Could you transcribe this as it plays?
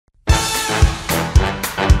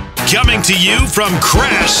Coming to you from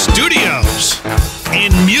Crash Studios in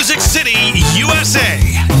Music City, USA,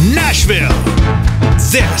 Nashville.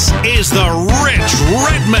 This is the Rich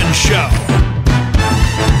Redmond Show.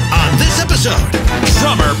 On this episode,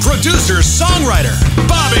 drummer, producer, songwriter,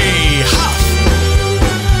 Bobby Huff.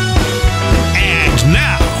 And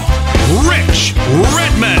now, Rich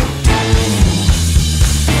Redmond.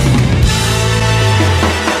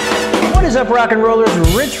 What is up, rock and rollers?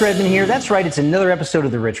 Rich Redmond here. That's right, it's another episode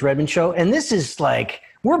of the Rich Redmond Show. And this is like,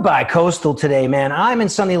 we're bi-coastal today, man. I'm in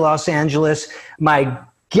sunny Los Angeles. My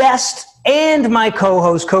guest and my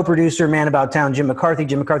co-host, co-producer, man about town, Jim McCarthy,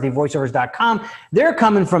 JimMcCarthyVoiceovers.com. They're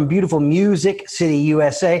coming from beautiful Music City,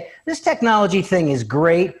 USA. This technology thing is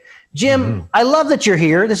great. Jim, I love that you're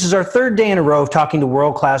here. This is our third day in a row of talking to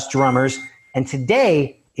world-class drummers. And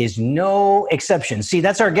today is no exception. See,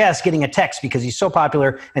 that's our guest getting a text because he's so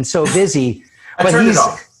popular and so busy. But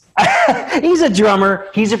he's a drummer,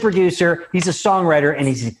 he's a producer, he's a songwriter, and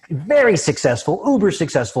he's very successful, uber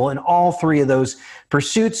successful in all three of those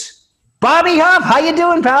pursuits. Bobby Huff, how you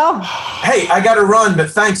doing, pal? Hey, I got to run, but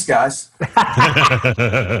thanks, guys.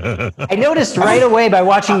 I noticed right away by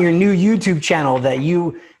watching your new YouTube channel that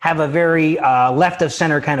you have a very left of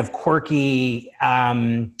center kind of quirky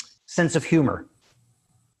sense of humor.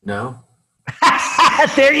 No.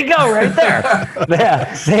 There you go, right there.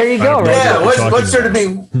 Yeah, there you go, right yeah, there. what's there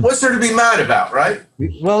to be mad about, right?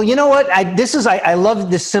 Well, you know what? I love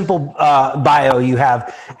this simple bio you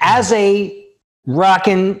have. As a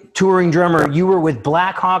rockin' touring drummer, you were with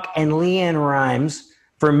Blackhawk and Leann Rimes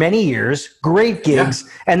for many years. Great gigs.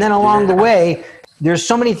 Yeah. And then along the way, there's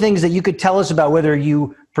so many things that you could tell us about, whether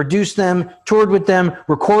you produced them, toured with them,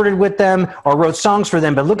 recorded with them, or wrote songs for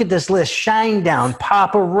them. But look at this list: Shinedown,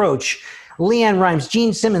 Papa Roach, Leann Rimes,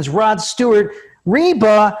 Gene Simmons, Rod Stewart,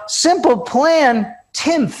 Reba, Simple Plan,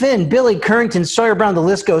 Tim Finn, Billy Currington, Sawyer Brown. The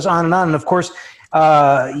list goes on. And of course,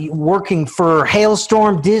 working for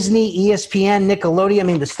Halestorm, Disney, ESPN, Nickelodeon. I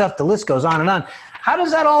mean, the list goes on and on. How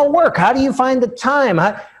does that all work? How do you find the time?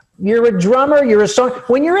 You're a drummer, you're a song.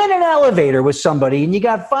 When you're in an elevator with somebody and you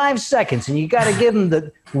got 5 seconds and you got to give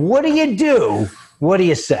them what do you do? What do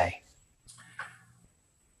you say?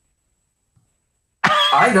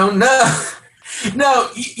 I don't know. No,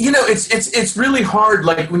 you know, it's really hard.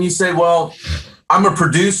 Like when you say, well, I'm a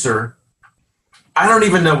producer, I don't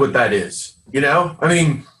even know what that is. You know, I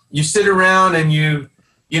mean, you sit around and you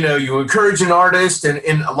encourage an artist,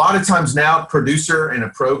 and a lot of times now producer and a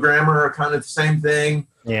programmer are kind of the same thing.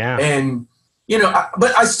 Yeah. And,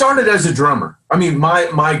 but I started as a drummer. I mean,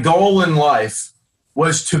 my goal in life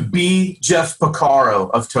was to be Jeff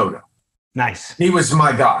Porcaro of Toto. Nice. He was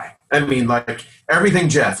my guy. I mean, like everything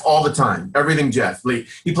Jeff, all the time, everything Jeff.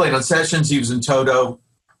 He played on sessions. He was in Toto.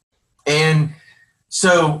 And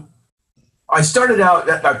so I started out,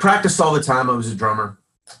 I practiced all the time. I was a drummer.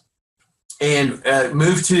 And I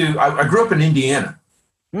grew up in Indiana.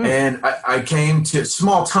 And I came to a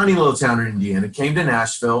small, tiny little town in Indiana, came to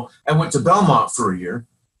Nashville. I went to Belmont for a year.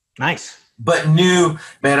 Nice. But knew,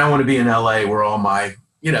 man, I want to be in LA where all my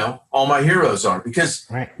heroes are. Because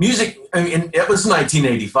music, I mean, it was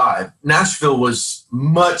 1985. Nashville was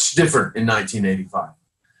much different in 1985.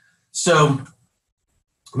 So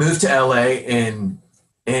moved to LA and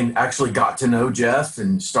actually got to know Jeff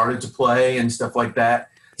and started to play and stuff like that.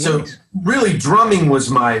 So really drumming was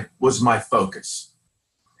my focus.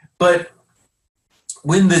 But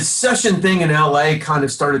when the session thing in LA kind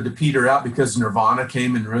of started to peter out because Nirvana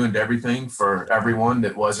came and ruined everything for everyone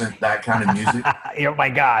that wasn't that kind of music. Oh my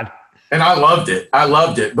God. And I loved it.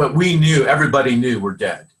 But everybody knew we're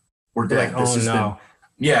dead. We're dead. Like,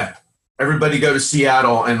 yeah. Everybody go to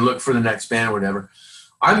Seattle and look for the next band or whatever.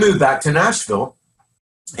 I moved back to Nashville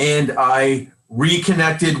and I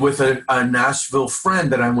reconnected with a Nashville friend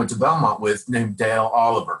that I went to Belmont with named Dale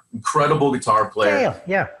Oliver. Incredible guitar player. Dale,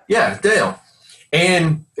 yeah. Yeah, Dale.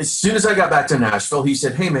 And as soon as I got back to Nashville, he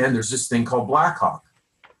said, hey, man, there's this thing called Blackhawk.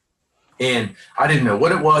 And I didn't know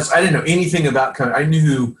what it was. I didn't know anything about I knew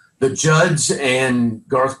who the Judds and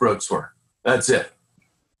Garth Brooks were. That's it.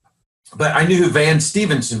 But I knew who Van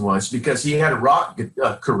Stevenson was because he had a rock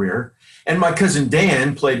career. And my cousin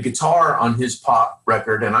Dan played guitar on his pop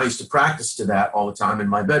record, and I used to practice to that all the time in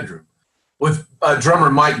my bedroom with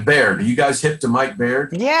drummer Mike Baird. Are you guys hip to Mike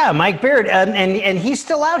Baird? Yeah, Mike Baird, and he's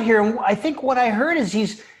still out here. And I think what I heard is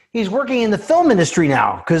he's working in the film industry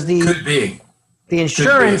now because the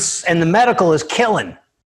insurance and the medical is killing.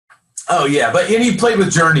 Oh yeah, and he played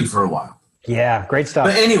with Journey for a while. Yeah, great stuff.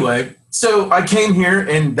 But anyway, so I came here,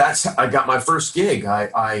 and I got my first gig.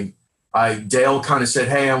 Dale kind of said,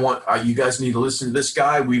 hey, I want you guys need to listen to this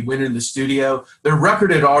guy. We went in the studio. Their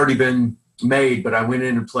record had already been made, but I went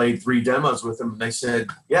in and played 3 demos with them, and they said,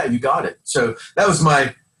 yeah, you got it. So that was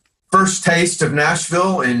my first taste of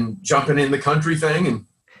Nashville and jumping in the country thing. And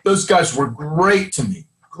those guys were great to me.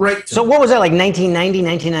 So what was that, like 1990,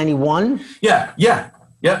 1991? Yeah,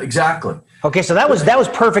 exactly. Okay, so that was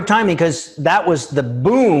perfect timing because that was the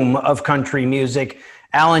boom of country music.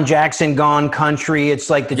 Alan Jackson gone country. It's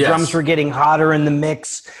like the drums were getting hotter in the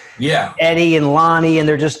mix. Yeah. Eddie and Lonnie, and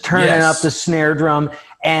they're just turning up the snare drum.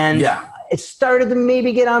 And it started to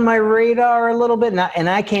maybe get on my radar a little bit. And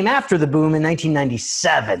I came after the boom in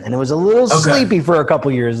 1997, and it was a little sleepy for a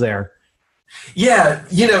couple years there. Yeah,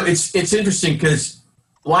 it's interesting because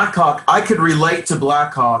Blackhawk, I could relate to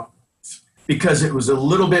Blackhawk because it was a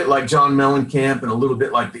little bit like John Mellencamp and a little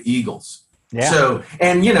bit like the Eagles. Yeah. So,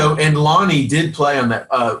 and Lonnie did play on that.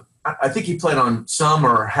 I think he played on some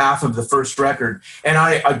or half of the first record, and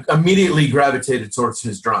I immediately gravitated towards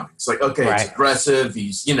his drumming. It's like, okay, it's aggressive.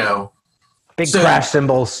 He's, big crash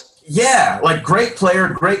cymbals. Yeah, like great player,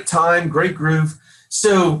 great time, great groove.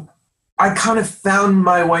 So I kind of found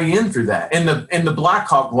my way in through that. And the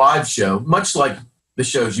Blackhawk live show, much like the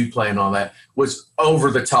shows you play and all that, was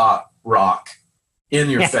over the top rock, in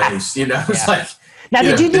your face. It's like. Now,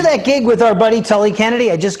 did you do that gig with our buddy Tully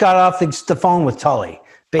Kennedy? I just got off the phone with Tully.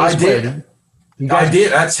 I did.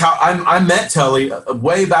 That's how I met Tully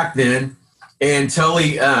way back then. And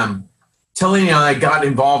Tully and I got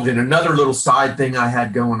involved in another little side thing I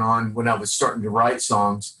had going on when I was starting to write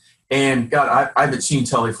songs. And God, I haven't seen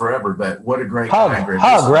Tully forever, but what a great guy.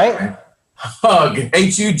 Hug, right? Hug, Hugg.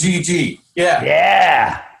 Yeah.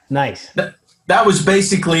 Yeah. Nice. That was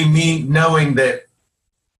basically me knowing that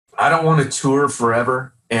I don't want to tour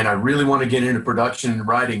forever, and I really want to get into production and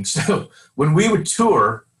writing. So when we would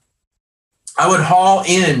tour, I would haul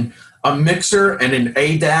in a mixer and an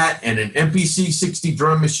ADAT and an MPC 60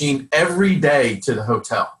 drum machine every day to the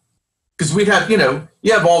hotel. Because we'd have, you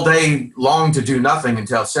have all day long to do nothing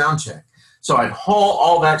until sound check. So I'd haul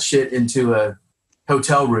all that shit into a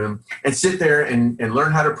hotel room and sit there and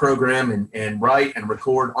learn how to program and write and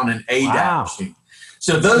record on an ADAT machine.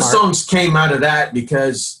 So those songs came out of that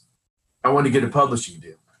because I wanted to get a publishing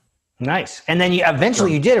deal. Nice. And then you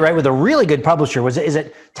eventually did it, right, with a really good publisher. Is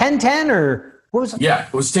it 1010 or what was it? Yeah,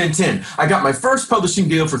 it was 1010. I got my first publishing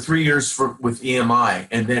deal for 3 years with EMI,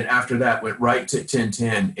 and then after that went right to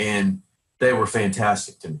 1010, and they were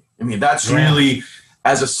fantastic to me. I mean, that's really,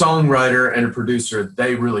 as a songwriter and a producer,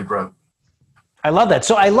 they really broke me. I love that.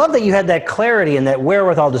 So I love that you had that clarity and that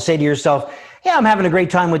wherewithal to say to yourself, yeah, I'm having a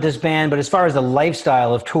great time with this band, but as far as the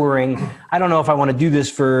lifestyle of touring, I don't know if I want to do this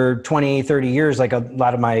for 20, 30 years like a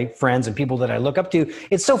lot of my friends and people that I look up to.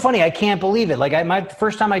 It's so funny. I can't believe it. Like my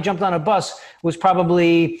first time I jumped on a bus was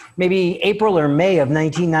probably maybe April or May of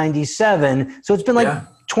 1997. So it's been like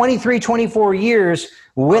 23, 24 years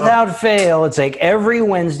without fail. It's like every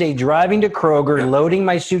Wednesday driving to Kroger, loading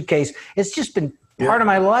my suitcase. It's just been part of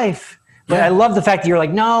my life. But I love the fact that you're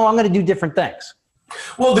like, no, I'm going to do different things.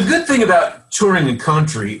 Well, the good thing about touring in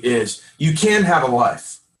country is you can have a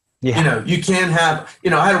life. Yeah. You can have,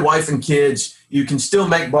 I had a wife and kids. You can still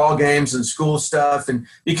make ball games and school stuff. And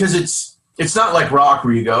because it's not like rock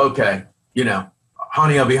where you go, okay,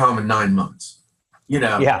 honey, I'll be home in 9 months,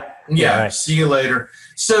 Yeah. See you later.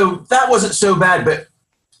 So that wasn't so bad, but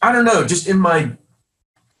I don't know, just in my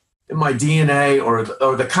DNA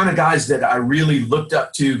or the kind of guys that I really looked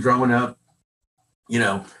up to growing up,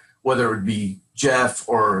 whether it would be Jeff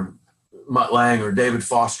or Mutt Lange or David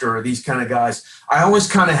Foster or these kind of guys, I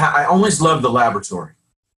always loved the laboratory.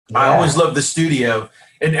 Yeah. I always loved the studio,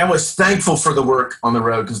 and I was thankful for the work on the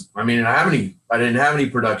road because I didn't have any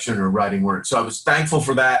production or writing work, so I was thankful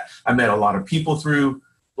for that. I met a lot of people through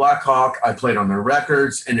Blackhawk. I played on their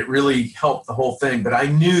records, and it really helped the whole thing. But I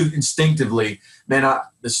knew instinctively, man,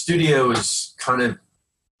 the studio is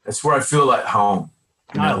that's where I feel at home.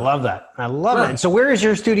 I love that. I love it. And so where is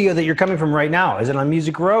your studio that you're coming from right now? Is it on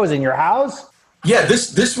Music Row? Is it in your house? Yeah,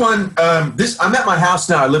 this one, I'm at my house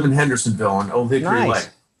now. I live in Hendersonville on Old Hickory Lake.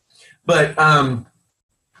 But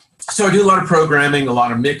so I do a lot of programming, a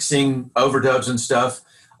lot of mixing, overdubs and stuff.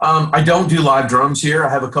 I don't do live drums here. I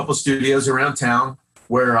have a couple studios around town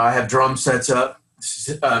where I have drum set up.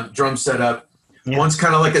 Yeah. One's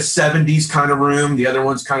kind of like a 70s kind of room. The other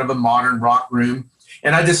one's kind of a modern rock room.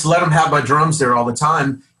 And I just let them have my drums there all the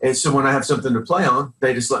time. And so when I have something to play on,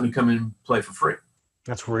 they just let me come in and play for free.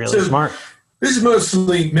 That's really smart. This is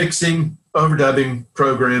mostly mixing, overdubbing,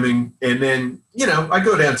 programming. And then, I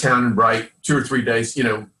go downtown and write 2 or 3 days,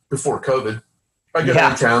 before COVID. I go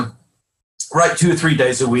downtown, write 2 or 3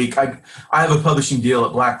 days a week. I have a publishing deal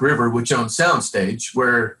at Black River, which owns Soundstage,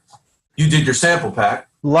 where you did your sample pack.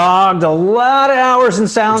 Logged a lot of hours in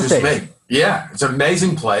Soundstage. Yeah, it's an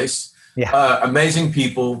amazing place. Yeah. Amazing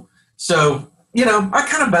people. So, I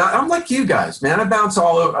kind of I'm like you guys, man. I bounce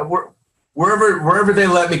all over. Wherever they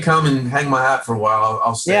let me come and hang my hat for a while,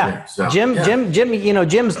 I'll stay there. So, Jim,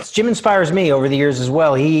 Jim inspires me over the years as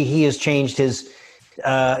well. He has changed his,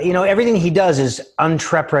 everything he does is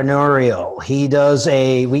entrepreneurial. He does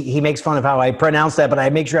he makes fun of how I pronounce that, but I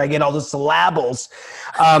make sure I get all the syllables.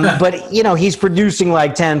 But he's producing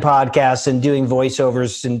like 10 podcasts and doing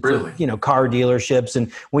voiceovers and car dealerships.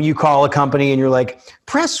 And when you call a company and you're like,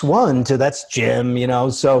 press 1 that's Jim,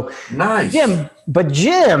 so nice.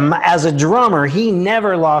 Jim as a drummer, he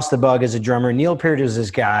never lost the bug as a drummer. Neil Peart is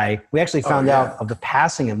this guy. We actually found out of the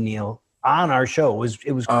passing of Neil on our show.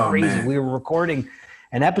 It was crazy. Man. We were recording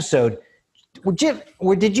an episode. Jim,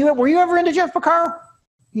 were you ever into Jeff Porcaro?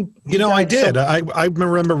 I did. I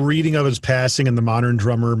remember reading of his passing in the Modern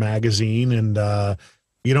Drummer magazine, and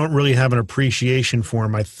you don't really have an appreciation for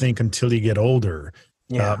him, I think, until you get older.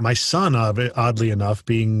 Yeah. My son, oddly enough,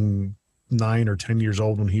 being 9 or 10 years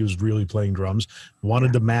old when he was really playing drums,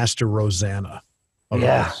 wanted to master Rosanna.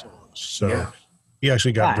 So he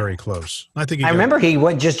actually got very close. I remember he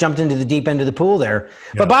just jumped into the deep end of the pool there.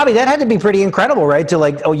 Yeah. But Bobby, that had to be pretty incredible, right?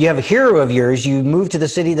 To you have a hero of yours, you move to the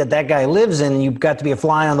city that guy lives in, and you've got to be a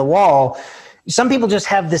fly on the wall. Some people just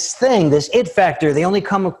have this thing, this it factor. They only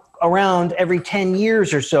come around every 10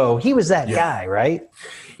 years or so. He was that guy, right?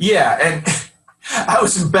 Yeah, and I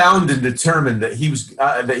was bound and determined that he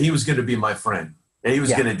was going to be my friend, and he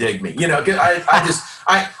was going to dig me.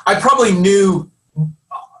 I probably knew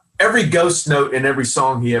every ghost note in every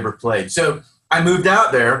song he ever played. So I moved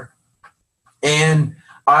out there, and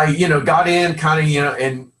I, got in kind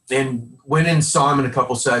of, and went in and saw him in a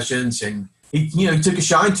couple sessions, and he took a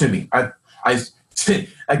shine to me. I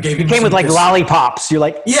gave him. You came with like lollipops. You're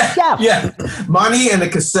like, yeah, money and a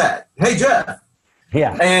cassette. Hey, Jeff.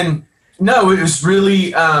 Yeah. And no, it was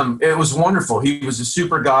really, it was wonderful. He was a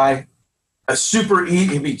super guy,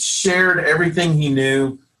 he shared everything he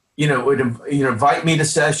knew. Would invite me to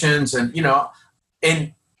sessions, and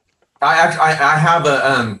and I have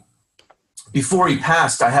a before he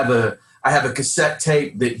passed, I have a cassette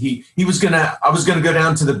tape that I was gonna go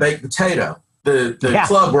down to the Baked Potato, the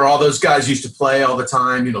club where all those guys used to play all the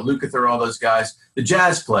time, Lukather, all those guys, the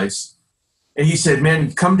jazz place, and he said,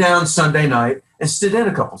 man, come down Sunday night and sit in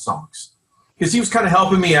a couple songs, because he was kind of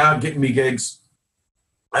helping me out, getting me gigs.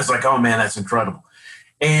 I was like, oh man, that's incredible.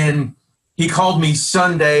 And he called me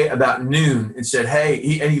Sunday about noon and said, hey,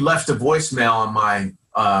 he left a voicemail on my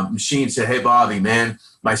machine, said, hey, Bobby, man,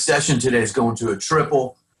 my session today is going to a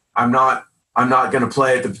triple. I'm not going to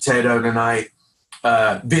play at the Potato tonight.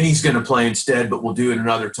 Vinny's going to play instead, but we'll do it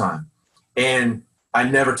another time. And I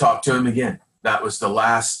never talked to him again. That was the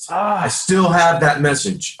last. I still have that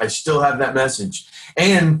message.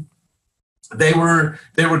 And they were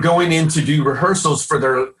going in to do rehearsals for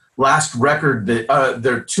their last record,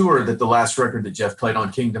 their tour, the last record that Jeff played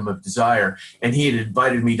on, Kingdom of Desire, and he had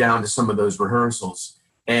invited me down to some of those rehearsals,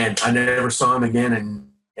 and I never saw him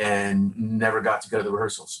again, and never got to go to the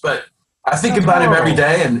rehearsals. But I think about him every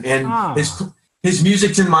day, and his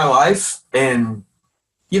music's in my life, and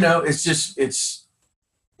it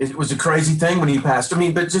was a crazy thing when he passed. I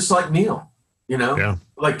mean, but just like Neil, and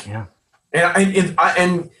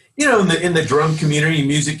in the drum community,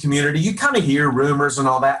 music community, you kind of hear rumors and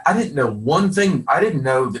all that. I didn't know one thing. I didn't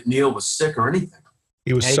know that Neil was sick or anything.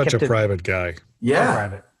 He was such a private guy.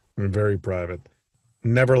 Yeah. Very private.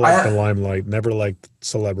 Never liked the limelight, never liked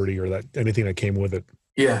celebrity or anything that came with it.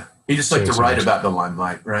 Yeah. He just liked to write about the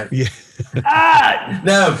limelight, right? Yeah.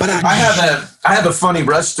 No, but I have a funny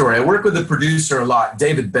Rush story. I work with a producer a lot,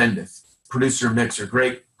 David Bendith, producer, mixer,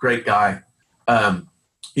 great guy.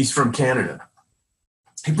 He's from Canada.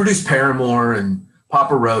 He produced Paramore and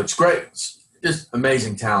Papa Roach. Great, just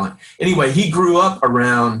amazing talent. Anyway, he grew up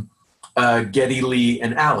around Geddy Lee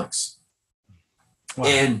and Alex.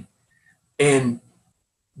 Wow. And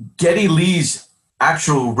Geddy Lee's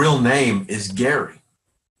actual real name is Gary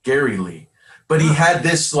Lee. But he had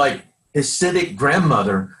this like Hasidic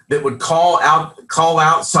grandmother that would call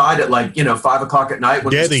outside at 5 o'clock at night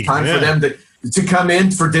when it was time for them to come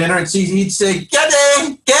in for dinner, and he'd say,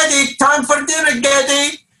 Geddy, time for dinner,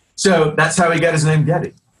 Geddy. So that's how he got his name,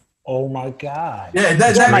 Geddy. Oh my God. Yeah,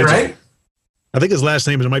 that's right. I think his last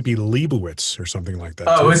name might be Leibowitz or something like that.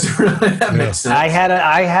 Oh, is it really? That makes sense. I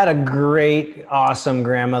had a great, awesome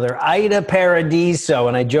grandmother, Ida Paradiso,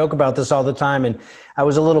 and I joke about this all the time. And I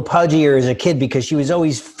was a little pudgier as a kid because she was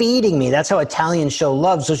always feeding me. That's how Italian show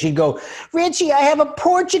loves. So she'd go, Richie, I have a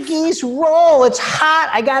Portuguese roll. It's hot.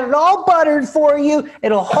 I got it all buttered for you.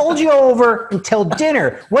 It'll hold you over until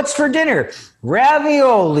dinner. What's for dinner?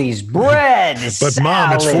 raviolis, bread, but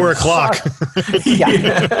Mom, it's 4:00. Yeah,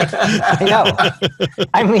 I know.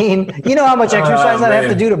 I mean, you know how much exercise I'd have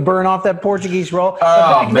to do to burn off that Portuguese roll.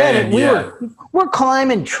 Oh man, we're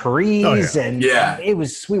climbing trees and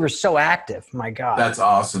we were so active. My God, that's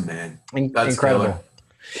awesome, man. That's incredible.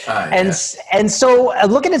 And so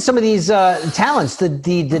looking at some of these talents,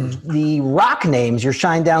 the rock names, your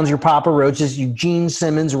Shinedowns, your Papa Roaches, you Gene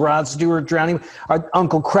Simmons, Rod Stewart, Drowning,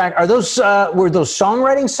 Uncle Kracker, are those were those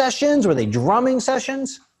songwriting sessions? Were they drumming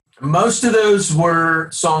sessions? Most of those were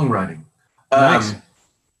songwriting. Nice.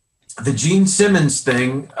 The Gene Simmons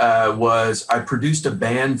thing was I produced a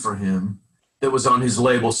band for him that was on his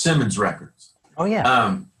label Simmons Records. Oh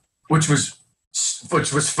yeah. Which was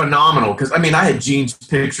phenomenal because I mean I had Gene's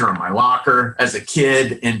picture on my locker as a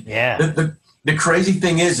kid, and the crazy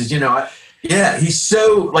thing is you know he's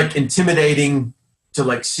so like intimidating to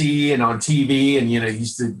like see and on TV, and you know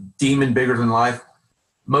he's the demon bigger than life,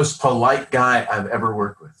 most polite guy I've ever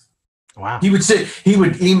worked with. Wow. He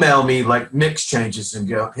would email me like mix changes and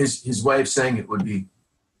go, his way of saying it would be,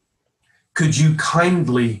 could you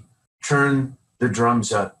kindly turn the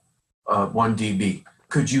drums up 1 dB?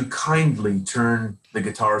 Could you kindly turn the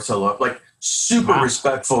guitar solo up? Like super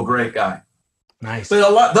respectful, great guy. Nice.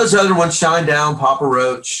 But those other ones, Shinedown, Papa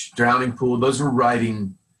Roach, Drowning Pool, those were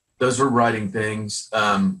writing things.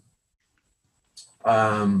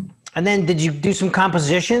 And then did you do some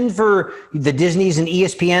composition for the Disneys and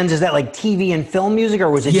ESPNs? Is that like TV and film music, or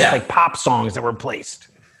was it just like pop songs that were placed?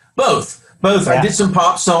 Both. Yeah. I did some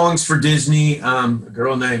pop songs for Disney. A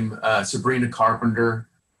girl named Sabrina Carpenter.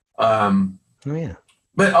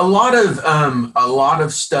 But a lot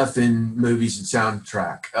of stuff in movies and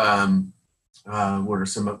soundtrack. What are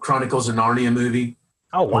some Chronicles of Narnia movie?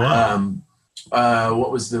 Oh wow!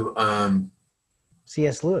 What was the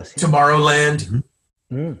C.S. Lewis? Yeah. Tomorrowland.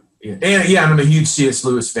 Mm-hmm. Mm. Yeah, and I'm a huge C.S.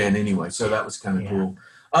 Lewis fan anyway, so that was kind of cool.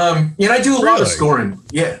 And I do a lot of scoring.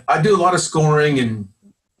 Yeah, I do a lot of scoring and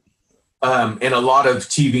a lot of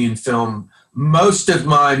TV and film. Most of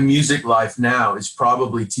my music life now is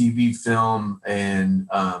probably TV, film, and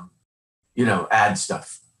ad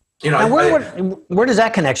stuff. You know, where does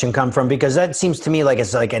that connection come from? Because that seems to me like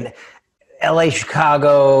it's like an LA,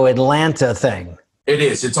 Chicago, Atlanta thing. It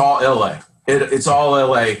is. It's all LA. It's all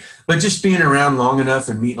LA. But just being around long enough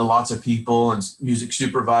and meeting lots of people and music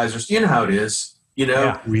supervisors, you know how it is. You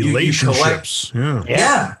know, relationships.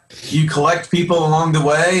 You collect people along the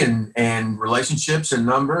way and relationships and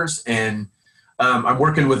numbers. And I'm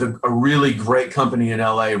working with a really great company in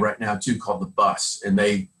LA right now too, called The Bus, and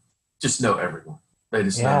they just know everyone. They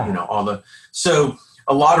just know, so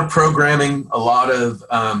a lot of programming, a lot of,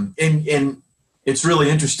 and it's really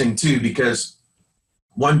interesting too, because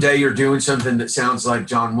one day you're doing something that sounds like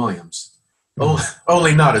John Williams,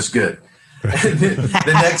 only not as good.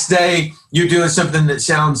 The next day you're doing something that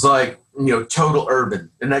sounds like, total urban.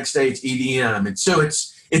 The next day it's EDM. And so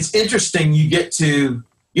it's interesting. You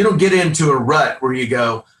don't get into a rut where you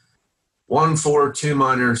go 1, 4, 2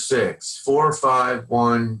 minor, 6, 4, 5,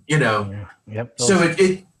 1, Yep. So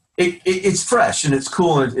it's fresh and it's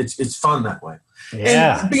cool and it's fun that way.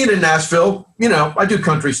 Yeah. And being in Nashville, I do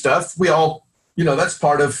country stuff. We all, that's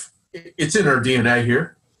part of, it's in our DNA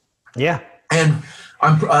here. Yeah. And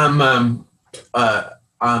I'm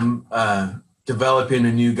developing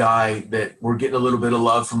a new guy that we're getting a little bit of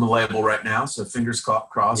love from the label right now. So fingers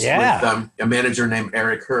crossed with a manager named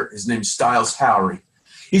Eric Hurt. His name's Styles Howery.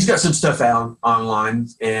 He's got some stuff out online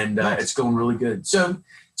and it's going really good. So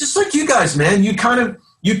just like you guys, man, you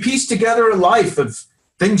piece together a life of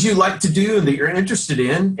things you like to do and that you're interested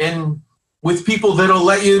in, and with people that'll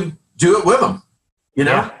let you do it with them.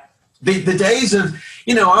 The days of,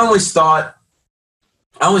 I always thought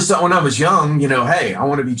when I was young, hey, I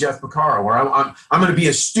want to be Jeff Porcaro, or I'm going to be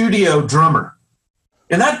a studio drummer,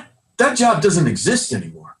 and that job doesn't exist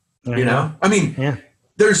anymore. I mean,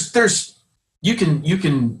 there's you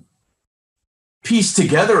can piece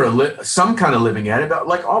together some kind of living at it, but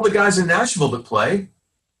like all the guys in Nashville that play,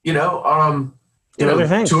 tour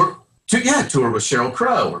with Sheryl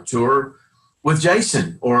Crow, or tour with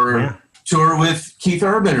Jason, or tour with Keith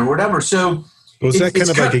Urban, or whatever. So was that kind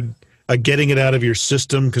of like a getting it out of your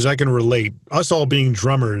system? Because I can relate. Us all being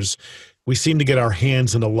drummers, we seem to get our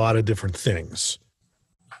hands in a lot of different things.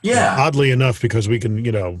 Yeah. Oddly enough, because we can,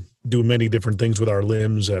 do many different things with our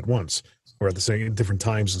limbs at once, or at the same different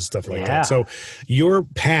times and stuff like that. So your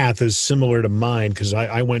path is similar to mine, because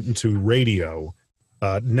I went into radio,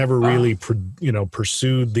 never really,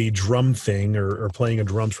 pursued the drum thing or playing a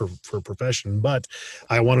drums for a profession, but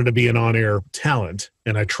I wanted to be an on-air talent,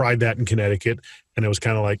 and I tried that in Connecticut, and it was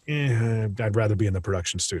kind of like, I'd rather be in the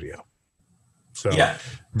production studio. So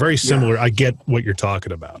very similar. I get what you're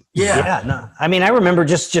talking about. Yeah. No, I mean, I remember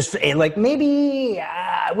just like maybe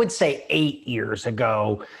I would say 8 years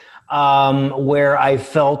ago, where I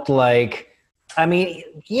felt like,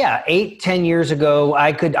 8-10 years ago,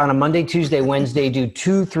 I could on a Monday, Tuesday, Wednesday do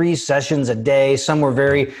 2-3 sessions a day. Some were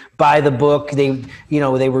very by the book. They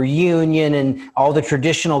were union and all the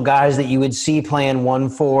traditional guys that you would see playing 1,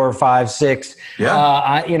 4, 5, 6,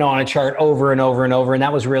 on a chart over and over and over. And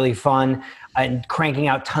that was really fun, and cranking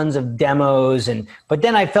out tons of demos. But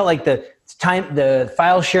then I felt like the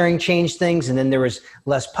file sharing changed things, and then there was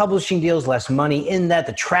less publishing deals, less money in that.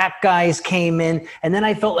 The track guys came in, and then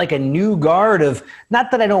I felt like a new guard of,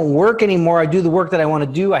 not that I don't work anymore, I do the work that I want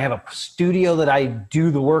to do. I have a studio that I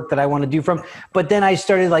do the work that I want to do from. But then I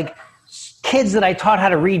started like kids that I taught how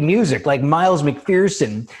to read music, like Miles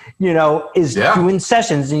McPherson, is doing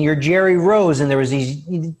sessions, and your Jerry Rose, and there was these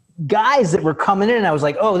guys that were coming in, and I was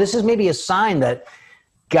like, oh, this is maybe a sign that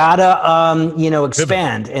gotta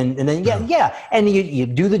expand. And then and you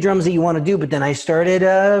do the drums that you want to do. But then I started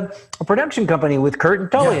a production company with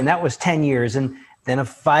Currington, and that was 10 years, and then a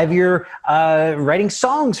 5-year writing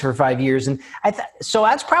songs for 5 years. And so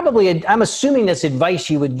that's probably I'm assuming that's advice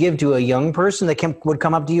you would give to a young person that would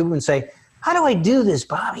come up to you and say, how do I do this,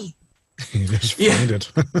 Bobby? You just find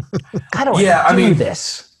it. How do I do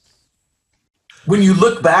this? When you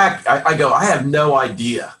look back, I go, I have no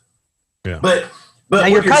idea. Yeah. But now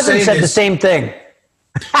your cousin said the same thing.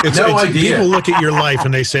 It's idea. People look at your life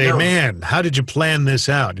and they say, man, how did you plan this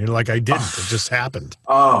out? And you're like, I didn't. It just happened.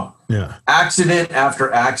 Oh, yeah. Accident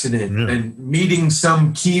after accident, and meeting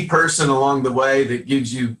some key person along the way that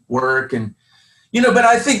gives you work. And, but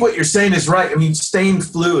I think what you're saying is right. I mean, staying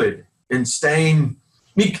fluid and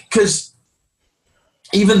because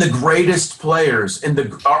even the greatest players and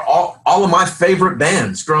all of my favorite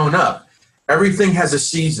bands growing up, everything has a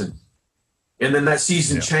season. And then that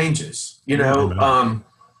season changes, the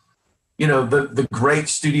great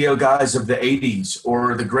studio guys of the 80s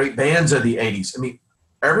or the great bands of the 80s. I mean,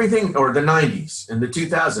 everything, or the 90s and the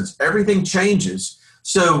 2000s, everything changes.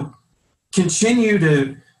 So continue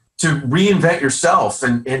to reinvent yourself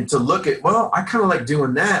and to look at, well, I kind of like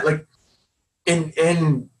doing that. Like,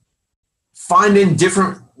 and finding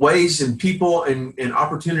different ways and people and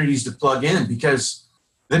opportunities to plug in, because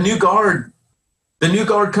the new guard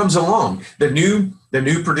comes along. The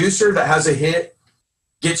new producer that has a hit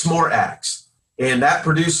gets more acts, and that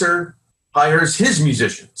producer hires his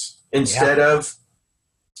musicians instead of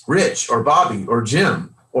Rich or Bobby or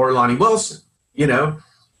Jim or Lonnie Wilson,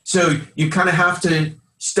 So you kind of have to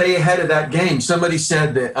stay ahead of that game. Somebody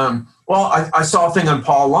said that, I saw a thing on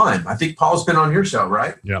Paul Lime. I think Paul's been on your show,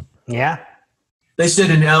 right? Yep. Yeah. They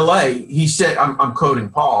said in LA, he said, I'm quoting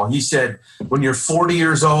Paul, he said, when you're 40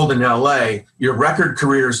 years old in LA, your record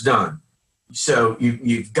career is done. So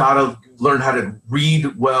you've got to learn how to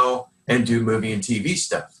read well and do movie and TV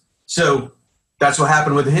stuff. So that's what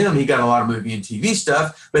happened with him. He got a lot of movie and TV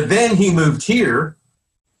stuff, but then he moved here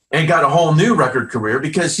and got a whole new record career,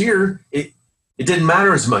 because here it didn't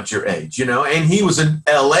matter as much your age, and he was an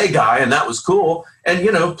LA guy, and that was cool. And,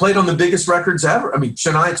 played on the biggest records ever. I mean,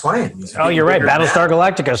 Shania Twain. Oh, you're right. Battlestar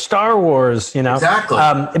Galactica, Star Wars, Exactly.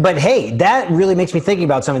 But hey, that really makes me thinking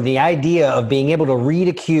about something. The idea of being able to read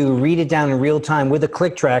a cue, read it down in real time with a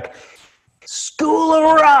click track. School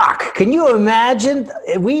of Rock. Can you imagine?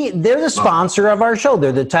 They're the sponsor of our show.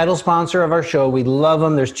 They're the title sponsor of our show. We love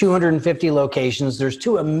them. There's 250 locations. There's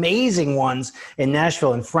 2 amazing ones in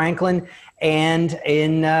Nashville and Franklin, and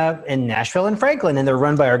in Nashville and Franklin, and they're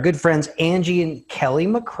run by our good friends Angie and Kelly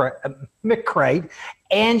McCrite.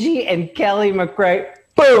 Angie and Kelly McCrite.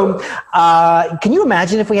 Boom! Can you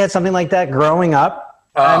imagine if we had something like that growing up?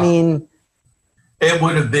 I mean, it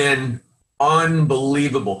would have been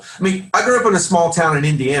unbelievable. I mean, I grew up in a small town in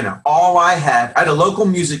Indiana. I had a local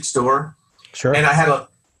music store, and I had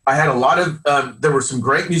a lot of. There were some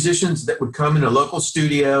great musicians that would come in a local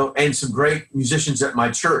studio, and some great musicians at my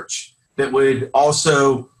church that would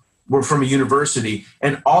also were from a university.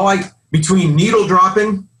 And between needle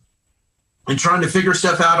dropping and trying to figure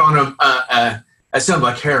stuff out on I sound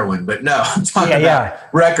like heroin, but no, I'm talking about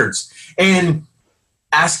records, and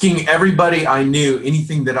asking everybody I knew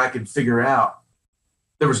anything that I could figure out.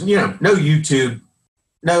 There was, no YouTube,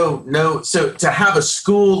 no. So to have a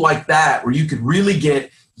school like that where you could really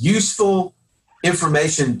get useful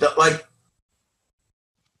information, like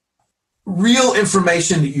real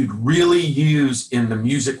information that you'd really use in the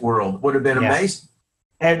music world, would have been amazing.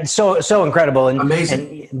 And so incredible. And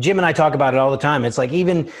amazing. And Jim and I talk about it all the time. It's like,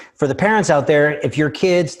 even for the parents out there, if your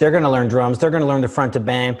kids, they're going to learn drums, they're going to learn the front to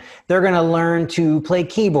bang, they're going to learn to play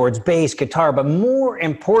keyboards, bass, guitar, but more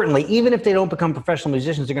importantly, even if they don't become professional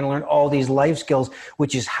musicians, they're going to learn all these life skills,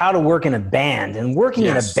 which is how to work in a band. And working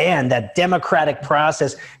in a band, that democratic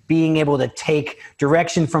process, being able to take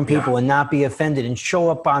direction from people and not be offended, and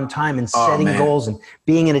show up on time, and setting goals, and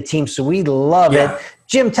being in a team. So we love it.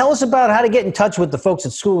 Jim, tell us about how to get in touch with the folks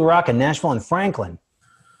at School of Rock in Nashville and Franklin.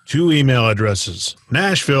 2 email addresses,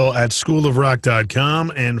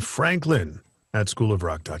 Nashville@schoolofrock.com and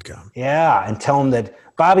Franklin@schoolofrock.com. Yeah, and tell them that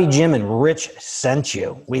Bobby, Jim, and Rich sent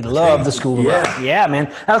you. We love the School of Rock. Yeah,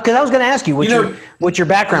 man. Because I was going to ask you what your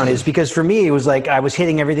background is, because for me, it was like I was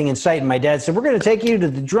hitting everything in sight, and my dad said, we're going to take you to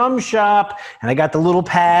the drum shop, and I got the little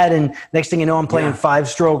pad, and next thing you know, I'm playing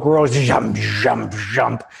 5-stroke rolls, jump, jump,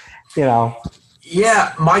 jump, you know.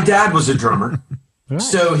 Yeah, my dad was a drummer,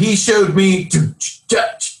 so he showed me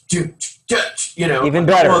you know, even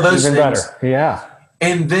better, all those even things. Better, yeah.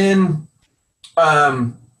 And then,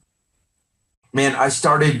 man, I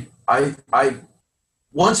started. I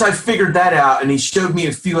once I figured that out, and he showed me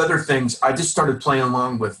a few other things. I just started playing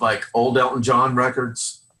along with like old Elton John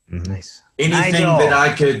records. Nice. Anything that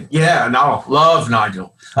I could. Yeah, no, love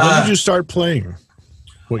Nigel. When did you start playing?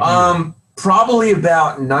 Probably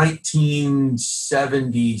about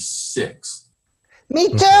 1976.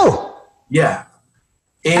 Me too. Yeah.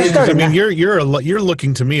 And I mean, you're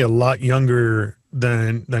looking to me a lot younger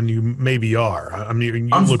than you maybe are. I mean,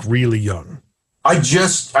 you look really young. I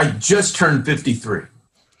just turned 53.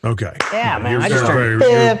 Okay. Yeah, man. I just turned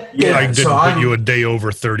 50. I didn't put you a day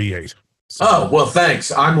over 38. So. Oh, well,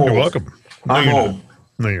 thanks. I'm old. You're welcome. I'm old.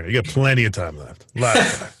 No, you got plenty of time left.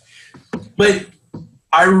 But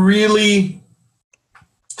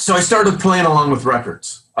so I started playing along with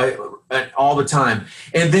records all the time.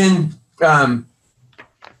 And then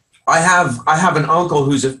I have an uncle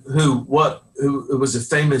who was a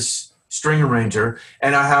famous string arranger,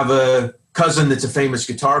 and I have a cousin that's a famous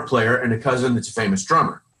guitar player and a cousin that's a famous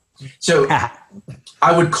drummer. So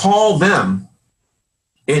I would call them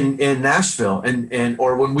in Nashville,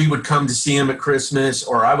 or when we would come to see him at Christmas,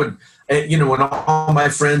 or I would, you know, when all my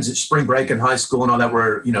friends at spring break in high school and all that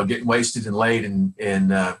were, you know, getting wasted and late in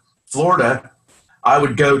Florida, I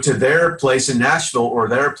would go to their place in Nashville or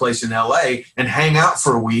their place in LA and hang out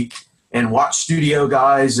for a week and watch studio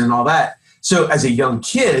guys and all that. So as a young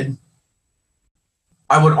kid,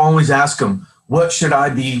 I would always ask them, what should I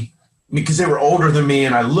be? Because they were older than me,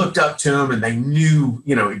 and I looked up to them, and they knew,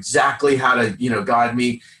 you know, exactly how to, you know, guide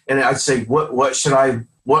me. And I'd say, what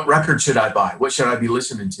record should I buy? What should I be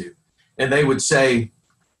listening to? And they would say,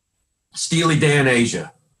 Steely Dan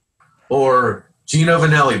Asia, or Gino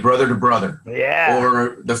Vanelli, Brother to Brother,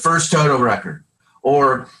 or the first Toto record,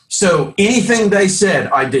 or so anything they said,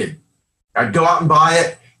 I did. I'd go out and buy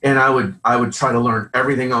it, and I would try to learn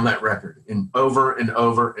everything on that record, and over and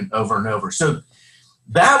over and over and over. So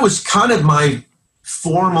that was kind of my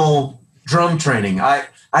formal drum training. I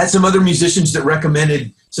had some other musicians that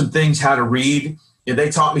recommended some things, how to read, and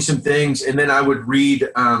they taught me some things, and then I would read.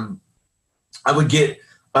 I would get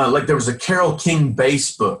like there was a Carole King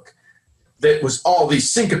bass book that was all these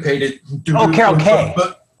syncopated. Oh, Carole K.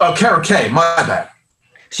 Carole K. My bad.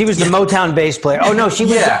 She was the Motown bass player. Oh no, she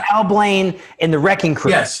was Al Blaine in the Wrecking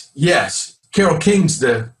Crew. Yes. Carole King's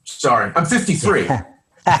sorry, I'm 53.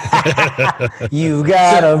 You've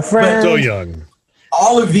got a friend. So young.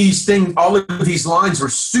 All of these lines were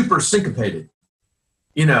super syncopated.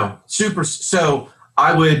 You know, so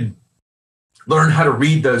I would learn how to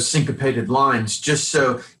read those syncopated lines, just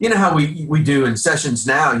so, you know how we do in sessions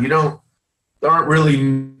now. There aren't really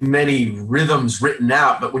many rhythms written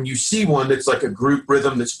out, but when you see one that's like a group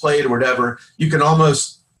rhythm that's played or whatever, you can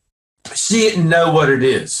almost see it and know what it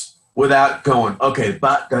is without going, okay,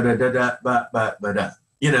 ba da da da da ba ba ba da.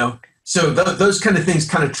 You know, so those kind of things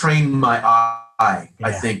kind of train my eye,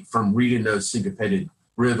 I think, from reading those syncopated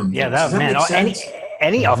rhythms. Yeah,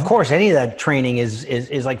 of course, any of that training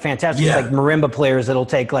is like fantastic. It's like marimba players that'll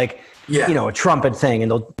take like, you know, a trumpet thing,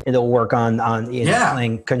 and they'll work on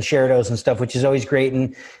playing concertos and stuff, which is always great.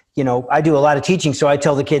 And, you know, I do a lot of teaching, so I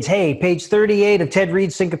tell the kids, hey, page 38 of Ted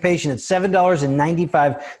Reed's Syncopation, it's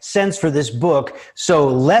 $7.95 for this book. So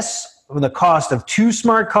less the cost of 2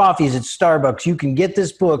 smart coffees at Starbucks. You can get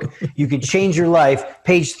this book. You can change your life.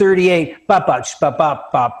 Page 38. I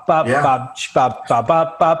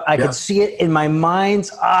could see it in my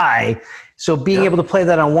mind's eye. So being able to play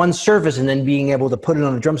that on one surface and then being able to put it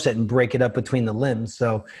on a drum set and break it up between the limbs.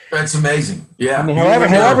 So that's amazing. Yeah. I mean,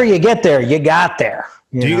 however you get there, you got there.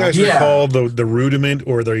 Do you guys recall the rudiment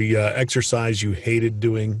or the exercise you hated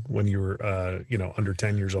doing when you were, under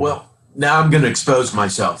 10 years old? Well, now I'm going to expose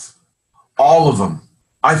myself. All of them.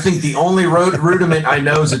 I think the only rudiment I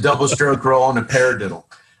know is a double stroke roll and a paradiddle.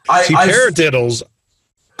 Paradiddles,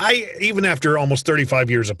 even after almost 35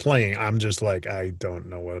 years of playing, I'm just like, I don't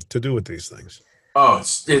know what to do with these things. Oh,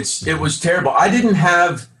 it was terrible. I didn't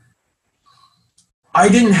have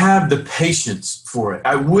the patience for it.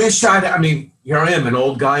 I wish here I am, an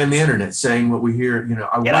old guy on the internet saying what we hear,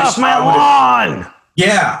 Get off my lawn.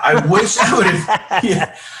 Yeah, I wish I would have.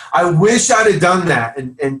 Yeah, I wish I'd have done that,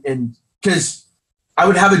 and because I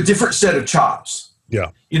would have a different set of chops.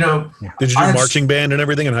 Yeah. Did you do marching band and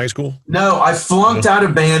everything in high school? No, I flunked out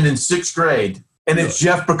of band in 6th grade, and it's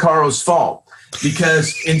Jeff Porcaro's fault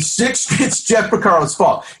because it's Jeff Porcaro's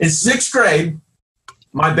fault. In 6th grade,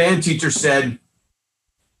 my band teacher said,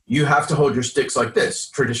 "You have to hold your sticks like this,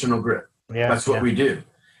 traditional grip. Yeah, that's what we do."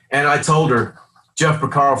 And I told her, Jeff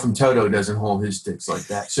Porcaro from Toto doesn't hold his sticks like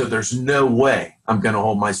that. So there's no way I'm going to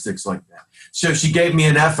hold my sticks like that. So she gave me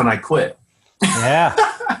an F and I quit. Yeah.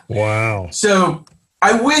 Wow. So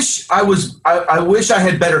I wish I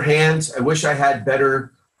had better hands. I wish I had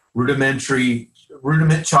better rudiment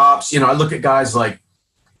chops. I look at guys like,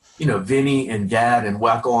 Vinny and Gad and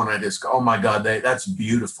Weckel, and I just go, oh my God, that's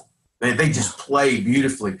beautiful. They just play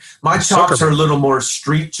beautifully. My chops are a little more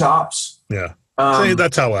street chops. Yeah.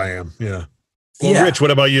 That's how I am. Yeah. Well, Rich, what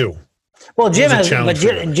about you? Well, Jim's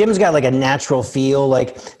got like a natural feel.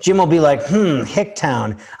 Like Jim will be like,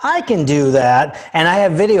 Hicktown, I can do that. And I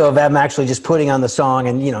have video of him actually just putting on the song,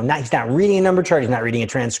 and he's not reading a number chart, he's not reading a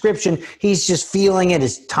transcription, he's just feeling it.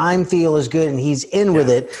 His time feel is good, and he's in with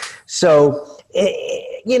it. So,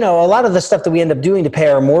 a lot of the stuff that we end up doing to pay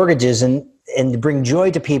our mortgages and to bring joy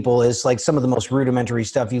to people is like some of the most rudimentary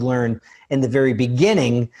stuff you learn in the very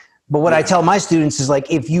beginning. But what I tell my students is like,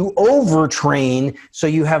 if you overtrain so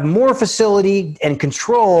you have more facility and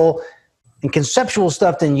control and conceptual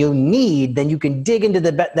stuff than you need, then you can dig into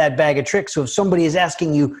that bag of tricks. So if somebody is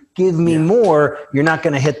asking you, give me more, you're not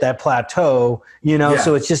going to hit that plateau,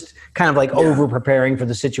 So it's just kind of like over preparing for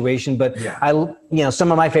the situation. But some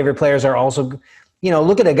of my favorite players are also,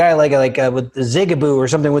 look at a guy like with the Zigaboo or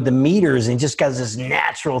something with the meters, and he just got this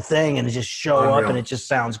natural thing and it just show up and it just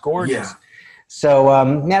sounds gorgeous. Yeah. So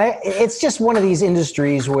it's just one of these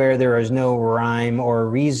industries where there is no rhyme or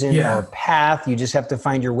reason or path. You just have to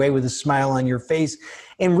find your way with a smile on your face.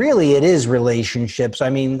 And really, it is relationships. I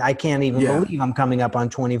mean, I can't even believe I'm coming up on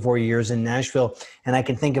 24 years in Nashville, and I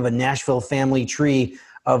can think of a Nashville family tree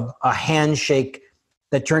of a handshake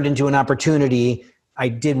that turned into an opportunity. I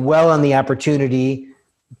did well on the opportunity.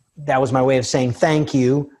 That was my way of saying thank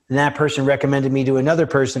you. And that person recommended me to another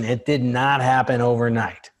person. It did not happen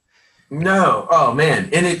overnight. No. Oh man.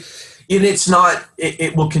 And it's not,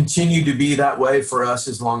 it will continue to be that way for us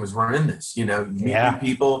as long as we're in this, meeting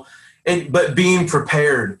people, but being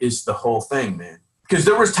prepared is the whole thing, man. Because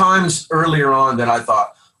there was times earlier on that I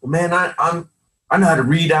thought, well, man, I know how to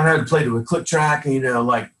read, I know how to play to a click track, and,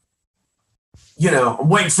 I'm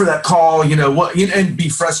waiting for that call, and be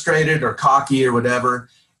frustrated or cocky or whatever.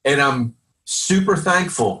 And I'm super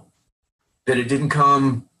thankful that it didn't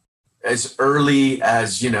come as early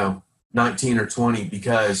as, 19 or 20,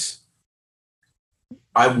 because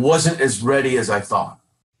I wasn't as ready as I thought.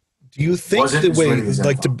 Do you think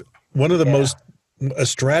one of the most, a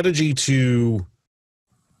strategy to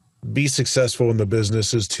be successful in the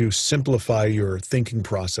business is to simplify your thinking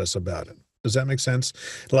process about it? Does that make sense?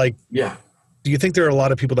 Do you think there are a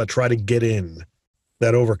lot of people that try to get in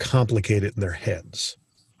that overcomplicate it in their heads?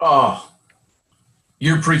 Oh,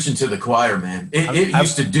 you're preaching to the choir, man. It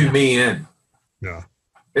used to do me in. Yeah.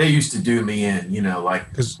 It used to do me in,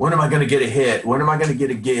 when am I going to get a hit? When am I going to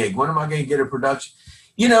get a gig? When am I going to get a production?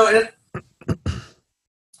 And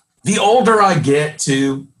the older I get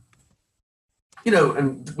to,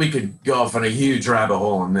 and we could go off on a huge rabbit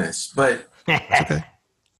hole on this, but okay.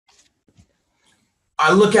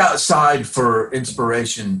 I look outside for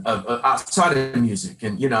inspiration outside of music.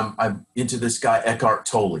 And, I'm into this guy, Eckhart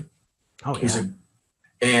Tolle. Oh, yeah.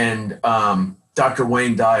 And Dr.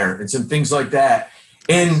 Wayne Dyer and some things like that.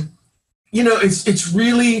 And, it's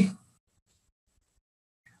really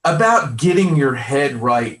about getting your head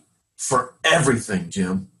right for everything,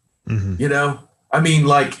 Jim. Mm-hmm.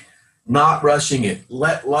 Not rushing it.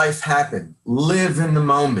 Let life happen. Live in the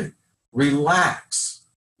moment. Relax.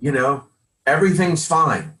 Everything's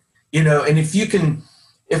fine. And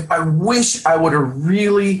if I wish I would have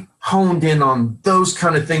really honed in on those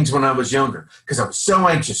kind of things when I was younger, because I was so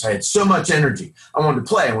anxious. I had so much energy. I wanted to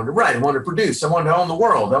play. I wanted to write. I wanted to produce. I wanted to own the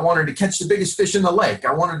world. I wanted to catch the biggest fish in the lake.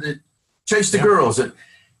 I wanted to chase the girls.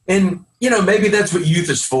 And, maybe that's what youth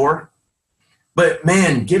is for. But,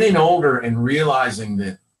 man, getting older and realizing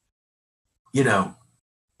that,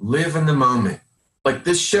 live in the moment. Like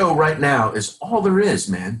this show right now is all there is,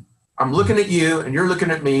 man. I'm looking at you and you're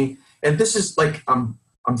looking at me. And this is like, I'm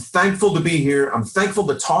thankful to be here. I'm thankful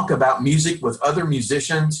to talk about music with other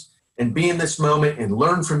musicians and be in this moment and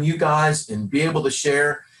learn from you guys and be able to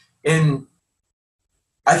share. And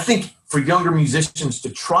I think for younger musicians to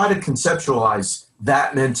try to conceptualize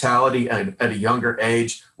that mentality at a younger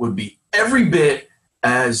age would be every bit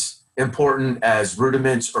as important as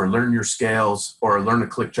rudiments or learn your scales or learn a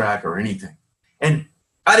click track or anything. And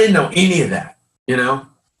I didn't know any of that,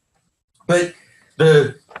 but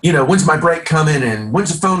when's my break coming and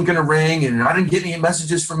when's the phone going to ring? And I didn't get any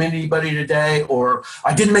messages from anybody today, or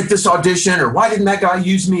I didn't make this audition, or why didn't that guy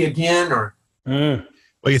use me again? Or,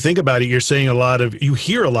 Well, you think about it, you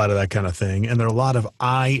hear a lot of that kind of thing, and there are a lot of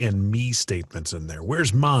I and me statements in there.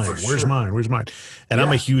 Where's mine? Where's mine? Where's mine? And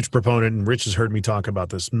I'm a huge proponent, and Rich has heard me talk about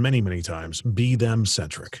this many, many times. Be them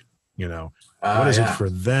centric. What is it for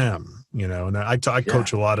them? And I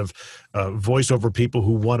coach a lot of voiceover people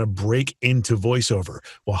who want to break into voiceover.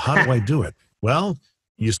 Well, how do I do it? Well,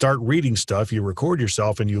 you start reading stuff, you record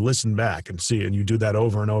yourself, and you listen back and see, and you do that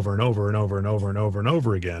over and over and over and over and over and over and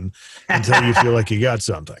over again until you feel like you got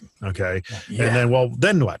something. Okay. Yeah. And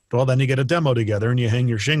then what? Well, then you get a demo together and you hang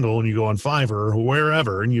your shingle and you go on Fiverr or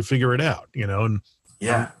wherever and you figure it out,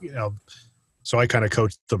 so I kind of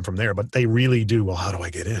coach them from there, but they really do. Well, how do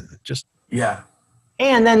I get in?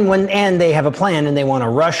 And then when they have a plan and they want to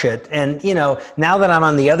rush it. And, now that I'm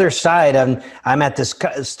on the other side, I'm at this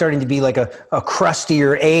starting to be like a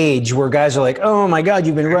crustier age where guys are like, oh my God,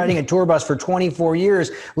 you've been riding a tour bus for 24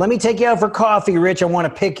 years. Let me take you out for coffee, Rich. I want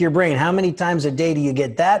to pick your brain. How many times a day do you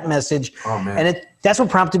get that message? Oh, man. And that's what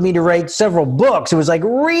prompted me to write several books. It was like,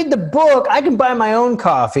 read the book. I can buy my own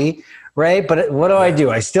coffee. Right. But what do?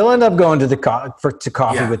 I still end up going to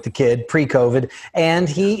coffee with the kid pre-COVID, and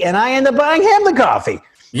I end up buying him the coffee.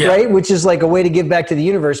 Yeah. Right. Which is like a way to give back to the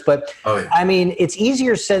universe. But I mean, it's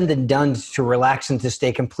easier said than done to relax and to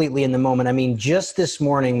stay completely in the moment. I mean, just this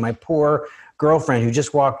morning, my poor girlfriend who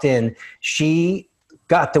just walked in, she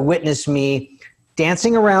got to witness me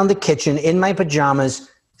dancing around the kitchen in my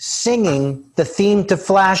pajamas, singing the theme to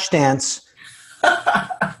Flashdance.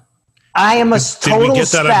 I am a total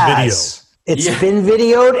spaz. It's been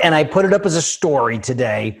videoed, and I put it up as a story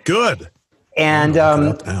today. Good. And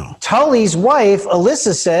Tully's wife,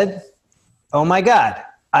 Alyssa, said, oh, my God,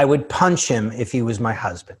 I would punch him if he was my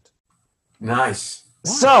husband. Nice.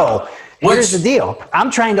 So here's the deal.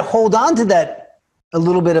 I'm trying to hold on to a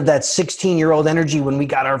little bit of that 16-year-old energy when we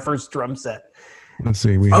got our first drum set. Let's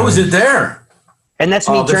see. Was it there? And that's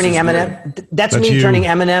me turning Eminem. That's me turning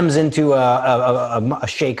M&Ms into a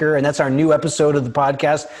shaker, and that's our new episode of the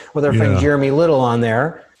podcast with our friend Jeremy Little on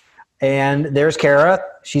there. And there's Kara.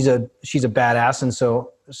 She's a badass,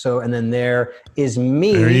 and then there is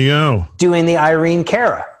me. There you go. Doing the Irene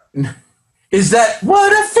Cara. Is that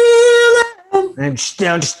what I feel? And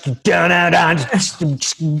just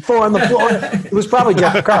four on the floor. It was probably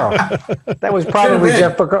Jeff Porcaro. That was probably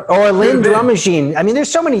Jeff Porcaro or Lynn Drum Machine. I mean,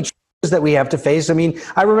 there's so many that we have to face. I mean,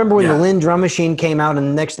 I remember when the Lynn Drum Machine came out, and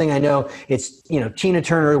the next thing I know, it's, Tina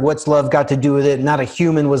Turner, What's Love Got to Do with It? Not a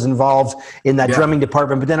human was involved in that drumming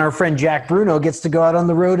department. But then our friend Jack Bruno gets to go out on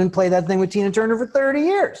the road and play that thing with Tina Turner for 30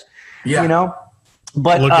 years. Yeah.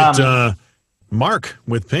 But look at Mark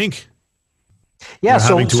with Pink. Yeah.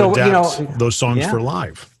 Having to adapt those songs for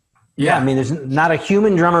live. Yeah, I mean, there's not a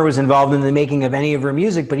human drummer was involved in the making of any of her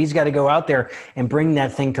music, but he's got to go out there and bring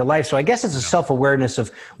that thing to life. So I guess it's a self-awareness of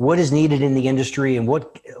what is needed in the industry and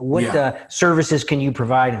what services can you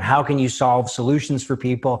provide and how can you solve solutions for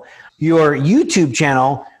people. Your YouTube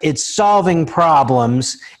channel, it's solving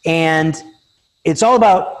problems, and it's all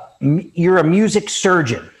about you're a music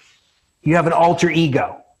surgeon. You have an alter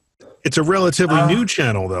ego. It's a relatively new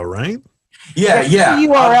channel, though, right? Yeah. The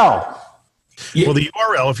URL. Well, the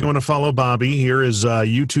URL, if you want to follow Bobby, here is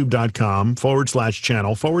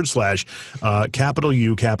youtube.com/channel/ capital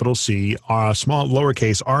U, capital C, small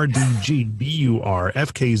lowercase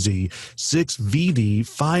RDGBURFKZ 6VD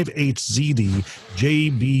 58ZD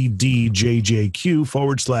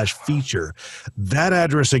JBDJJQ / feature. That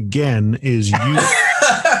address again is you.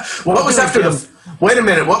 What was after the? Wait a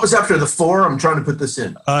minute. What was after the 4? I'm trying to put this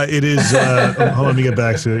in. It is. Hold on, let me get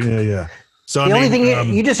back to it. Yeah. So the only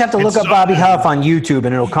thing you just have to look up Bobby Huff on YouTube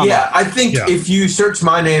and it'll come up. Yeah, I think if you search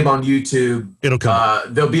my name on YouTube, it'll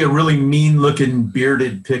come. There'll be a really mean-looking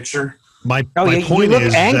bearded picture. My point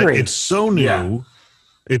is angry. That it's so new. Yeah.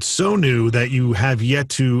 It's so new that you have yet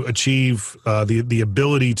to achieve the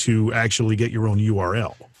ability to actually get your own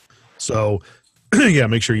URL. So, yeah,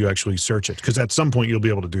 make sure you actually search it because at some point you'll be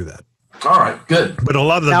able to do that. All right, good. But a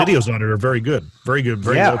lot of the videos on it are very good, very good,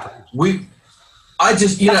 very well produced. I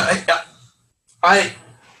just, you know, I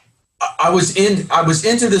was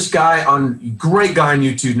into this guy great guy on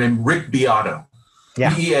YouTube named Rick Beato.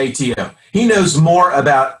 Yeah. Beato. He knows more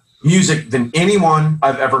about music than anyone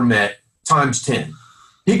I've ever met times 10.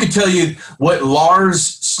 He could tell you what Lars'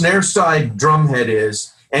 snare side drumhead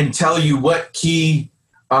is and tell you what key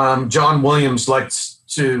John Williams likes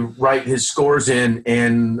to write his scores in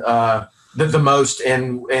and the most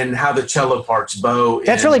and how the cello parts bow.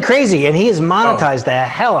 That's really crazy. And he has monetized the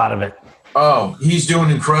hell out of it. Oh, he's doing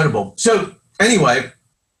incredible. So anyway,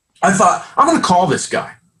 I thought, I'm going to call this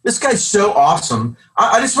guy. This guy's so awesome.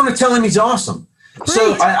 I just want to tell him he's awesome. Great.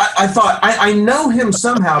 So I thought, I know him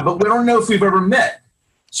somehow, but we don't know if we've ever met.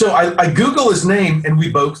 So I Google his name, and we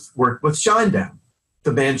both worked with Shinedown,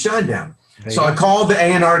 the band Shinedown. So I called the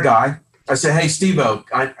A&R guy. I said, hey, Steve-O,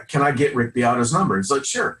 can I get Rick Beato's number? He's like,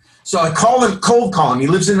 sure. So I call him, cold call him. He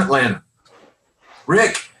lives in Atlanta.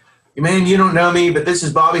 Rick, man, you don't know me, but this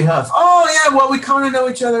is Bobby Huff. Oh, yeah, well, we kind of know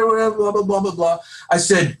each other, whatever, blah, blah, blah, blah, blah. I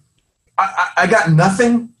said, I got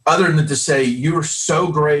nothing other than to say, you are so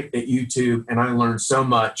great at YouTube, and I learned so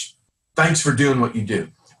much. Thanks for doing what you do.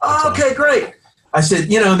 Oh, okay, great. I said,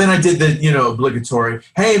 then I did the, obligatory,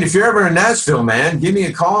 hey, and if you're ever in Nashville, man, give me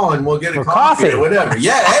a call, and we'll get a coffee or whatever.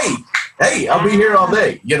 Yeah, hey, I'll be here all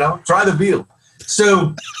day, try the deal.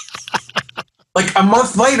 So, like a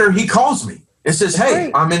month later, he calls me. It says,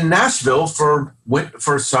 hey, I'm in Nashville for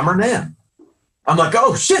Summer NAMM. I'm like,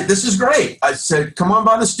 oh, shit, this is great. I said, come on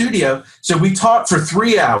by the studio. So we talked for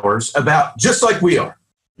 3 hours about, just like we are,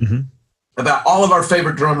 about all of our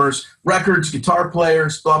favorite drummers, records, guitar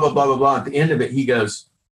players, blah, blah, blah, blah, blah. At the end of it, he goes,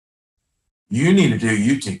 you need to do a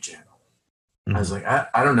YouTube channel. I was like,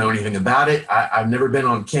 I don't know anything about it. I've never been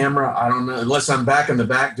on camera. I don't know, unless I'm back in the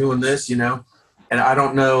back doing this, and I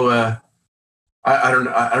don't know. I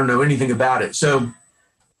don't know anything about it. So,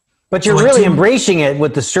 but you're really embracing it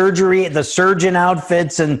with the surgery, the surgeon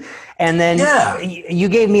outfits, and then you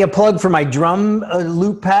gave me a plug for my drum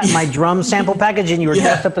my drum sample package, and you were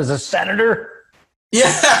dressed up as a senator. Yeah,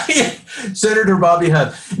 Senator Bobby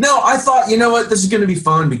Huff. No, I thought, you know what, this is going to be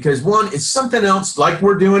fun because one, it's something else like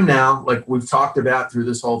we're doing now, like we've talked about through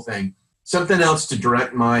this whole thing, something else to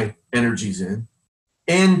direct my energies in,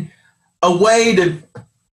 and a way to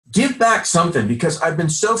give back something because I've been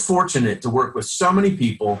so fortunate to work with so many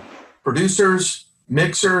people, producers,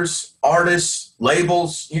 mixers, artists,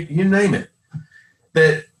 labels, you name it,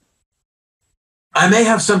 that I may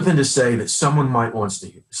have something to say that someone may want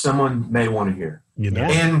to hear.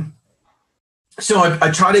 And so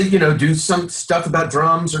I try to, do some stuff about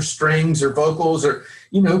drums or strings or vocals or,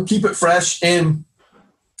 keep it fresh, and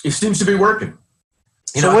it seems to be working.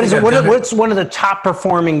 So what's one of the top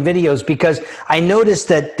performing videos? Because I noticed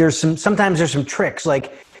that sometimes there's some tricks.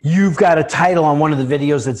 Like you've got a title on one of the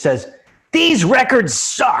videos that says, "These records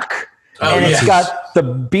suck." It's got the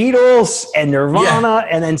Beatles and Nirvana,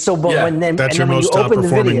 and then that's your most top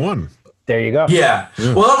performing one. There you go. Yeah.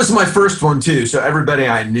 Well, that was my first one too. So everybody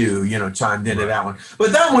I knew, chimed into that one.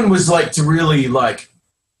 But that one was like to really like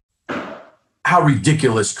how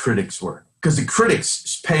ridiculous critics were, because the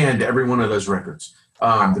critics panned every one of those records.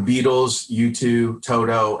 The Beatles, U2,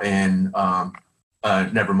 Toto, and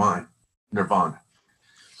Nevermind, Nirvana.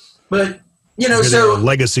 But so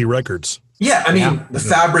legacy records. Yeah, I mean the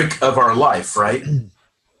fabric of our life, right?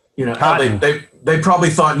 How they probably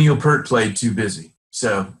thought Neil Peart played too busy.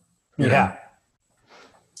 So yeah.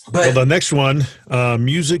 But the next one, 5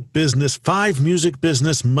 music business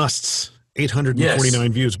musts.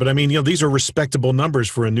 849 views. But I mean, these are respectable numbers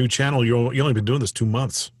for a new channel. You only been doing this 2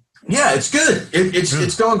 months. Yeah, it's good.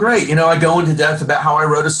 It's going great. I go into depth about how I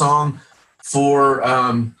wrote a song for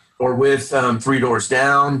or with 3 Doors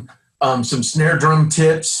Down, some snare drum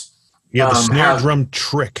tips. Yeah, the snare drum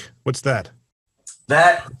trick. What's that?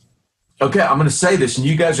 Okay, I'm going to say this, and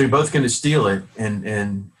you guys are both going to steal it.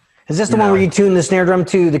 And is this the one where you tune the snare drum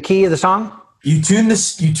to the key of the song? You tune the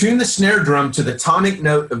snare drum to the tonic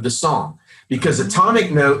note of the song. Because the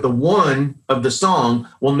tonic note, the 1 of the song,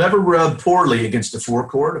 will never rub poorly against a 4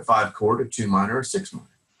 chord, a 5 chord, a 2 minor, or a 6 minor.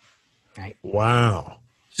 Right. Wow.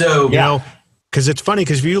 So, because it's funny,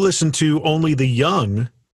 because if you listen to Only the Young,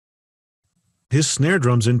 his snare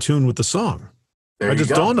drum's in tune with the song. That just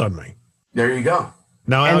dawned on me. There you go.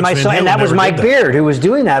 Now, and Alex and that was Mike Beard who was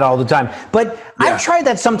doing that all the time. But I've tried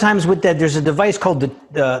that sometimes with that. There's a device called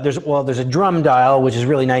there's a drum dial, which is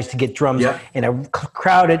really nice to get drums in a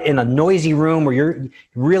crowded, in a noisy room where you're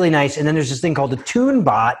really nice. And then there's this thing called the Tune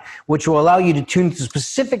Bot, which will allow you to tune to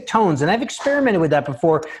specific tones. And I've experimented with that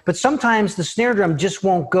before, but sometimes the snare drum just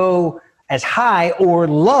won't go as high or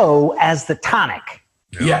low as the tonic.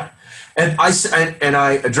 Yeah. And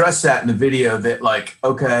I addressed that in the video that, like,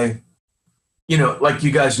 okay, you know, like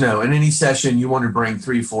you guys know, in any session, you want to bring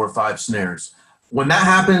 3, 4, 5 snares. When that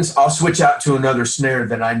happens, I'll switch out to another snare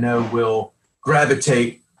that I know will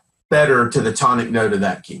gravitate better to the tonic note of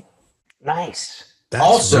that key. Nice. That's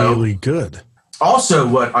also really good. Also,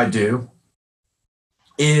 what I do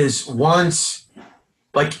is once,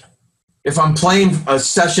 like, if I'm playing a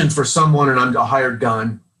session for someone and I'm a hired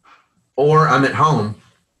gun, or I'm at home,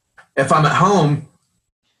 if I'm at home,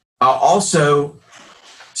 I'll also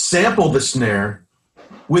sample the snare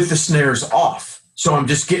with the snares off. So I'm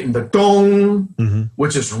just getting the dong,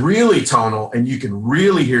 which is really tonal, and you can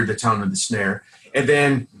really hear the tone of the snare. And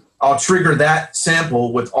then I'll trigger that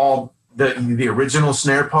sample with all the original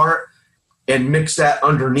snare part and mix that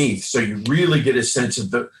underneath. So you really get a sense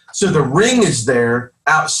of so the ring is there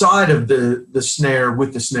outside of the snare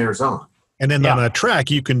with the snares on. And then on a track,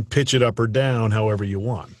 you can pitch it up or down however you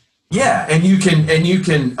want. Yeah, and you can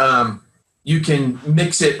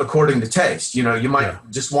mix it according to taste. You know, you might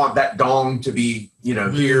just want that dong to be, you know,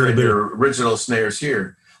 here and your original snares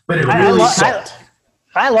here. But it really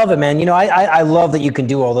I love it, man. You know, I love that you can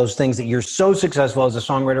do all those things, that you're so successful as a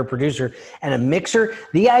songwriter, producer, and a mixer.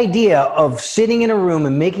 The idea of sitting in a room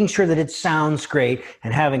and making sure that it sounds great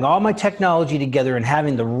and having all my technology together and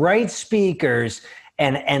having the right speakers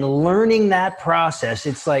and learning that process,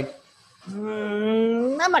 it's like,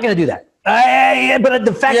 I'm not going to do that. But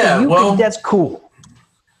the fact that you can, that's cool.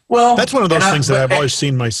 Well, that's one of those things that I've always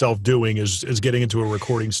seen myself doing is getting into a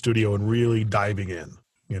recording studio and really diving in,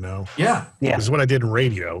 you know? Yeah. This is what I did in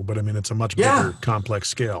radio, but I mean, it's a much bigger, complex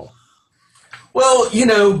scale. Well, you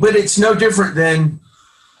know, but it's no different than,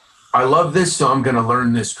 I love this, so I'm going to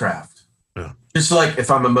learn this craft. Yeah. Just like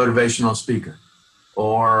if I'm a motivational speaker,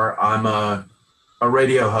 or I'm a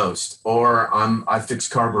radio host, or I fix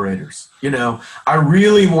carburetors. You know, I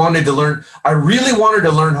really wanted to learn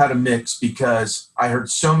how to mix because I heard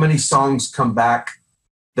so many songs come back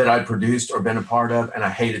that I produced or been a part of, and I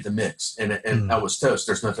hated the mix, and I was toast.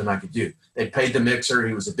 There's nothing I could do. They paid the mixer.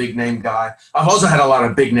 He was a big name guy. I've also had a lot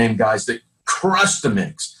of big name guys that crushed the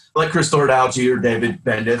mix, like Chris Lord-Alge or David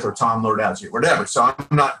Bendith or Tom Lord-Alge or whatever. So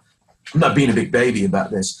I'm not being a big baby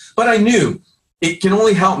about this, but I knew it can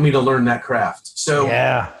only help me to learn that craft. So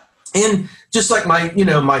and just like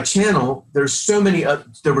my channel, there were so many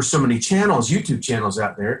channels, YouTube channels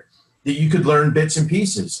out there that you could learn bits and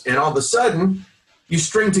pieces, and all of a sudden you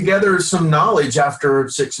string together some knowledge after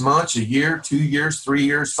 6 months, a year, 2 years, 3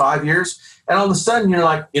 years, 5 years, and all of a sudden you're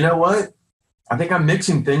like, you know what? I think I'm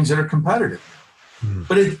mixing things that are competitive.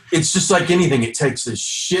 But it's just like anything; it takes a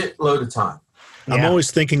shitload of time. I'm always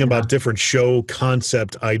thinking about different show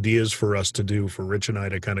concept ideas for us to do, for Rich and I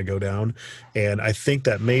to kind of go down. And I think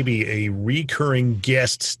that maybe a recurring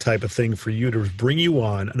guest type of thing for you to bring you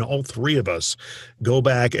on, and all three of us go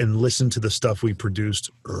back and listen to the stuff we produced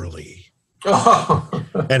early.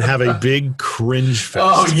 And have a big cringe fest.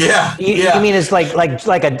 Oh yeah. You mean it's like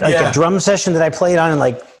a drum session that I played on in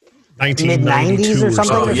like mid-90s or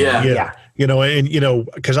something? Oh yeah. You know, and you know,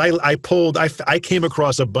 because I came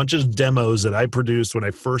across a bunch of demos that I produced when I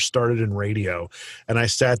first started in radio, and I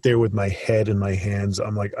sat there with my head in my hands.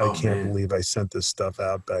 I'm like, I can't believe I sent this stuff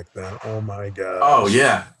out back then. Oh my god. Oh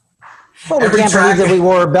yeah. Well, we can't believe that we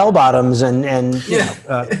wore bell bottoms and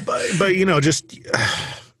but you know, just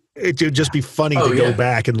it would just be funny to go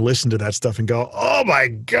back and listen to that stuff and go, oh my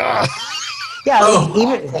god. Yeah,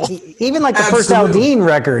 even like the first Aldean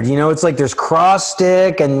record, you know, it's like there's cross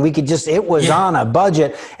stick, and it was on a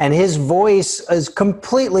budget, and his voice is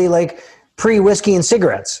completely like pre-whiskey and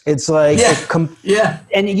cigarettes. It's like,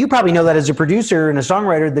 and you probably know that as a producer and a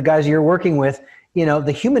songwriter, the guys you're working with, you know,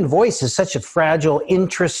 the human voice is such a fragile,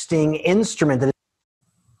 interesting instrument that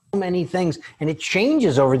so many things, and it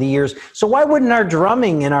changes over the years. So why wouldn't our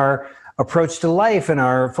drumming and our approach to life and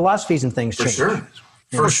our philosophies and things change?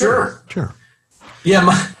 For sure. Yeah,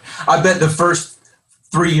 I bet the first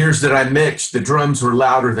 3 years that I mixed, the drums were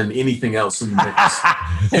louder than anything else in the mix,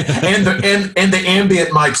 and the ambient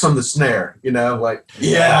mics on the snare. You know, like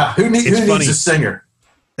who needs a singer?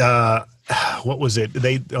 What was it?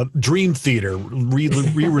 They Dream Theater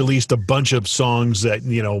re-released a bunch of songs that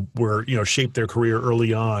were shaped their career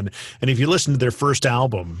early on. And if you listen to their first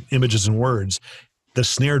album, Images and Words, the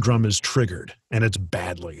snare drum is triggered, and it's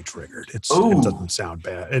badly triggered. It doesn't sound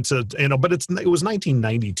bad. But it was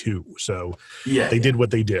 1992, so they did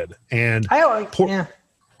what they did. And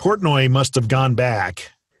Portnoy must have gone back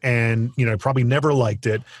and, probably never liked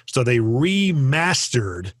it. So they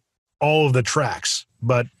remastered all of the tracks.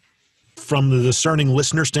 But from the discerning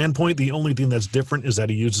listener standpoint, the only thing that's different is that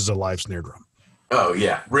he uses a live snare drum. Oh,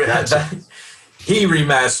 yeah. He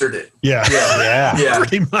remastered it. Yeah.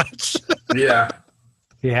 Pretty much. Yeah.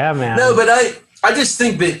 Yeah, man. No, but I just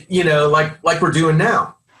think that, like we're doing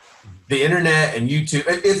now, the internet and YouTube.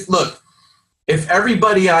 If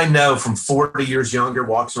everybody I know from 40 years younger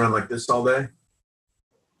walks around like this all day,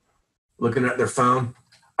 looking at their phone,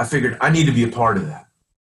 I figured I need to be a part of that.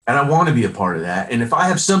 And I want to be a part of that. And if I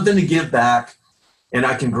have something to give back and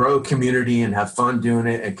I can grow a community and have fun doing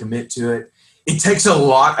it and commit to it, it takes a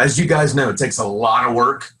lot. As you guys know, it takes a lot of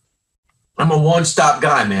work. I'm a one-stop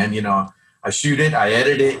guy, man. I shoot it, I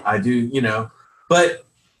edit it, I do, but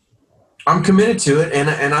I'm committed to it,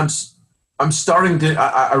 and I'm starting to.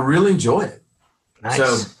 I really enjoy it. Nice.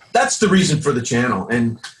 So that's the reason for the channel,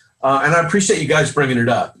 and I appreciate you guys bringing it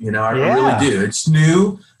up. I really do. It's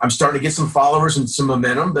new. I'm starting to get some followers and some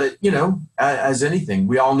momentum, but as anything,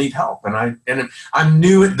 we all need help, and I'm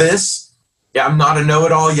new at this. Yeah, I'm not a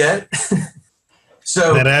know-it-all yet.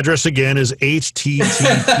 So that address again is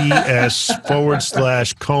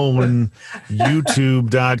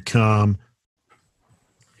https://youtube.com.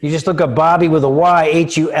 You just look up Bobby with a Y,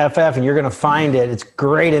 Huff, and you're going to find it. It's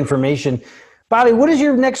great information. Bobby, what does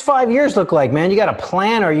your next 5 years look like, man? You got a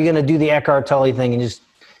plan, or are you going to do the Eckhart Tolle thing and just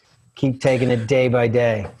keep taking it day by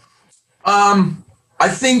day? I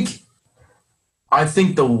think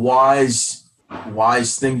the wise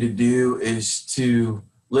thing to do is to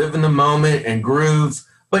live in the moment and groove,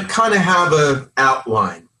 but kind of have a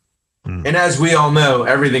outline. And as we all know,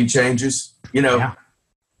 everything changes. My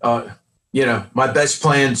best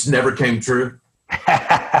plans never came true.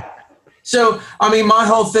 So, my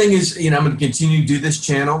whole thing is, I'm going to continue to do this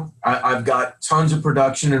channel. I've got tons of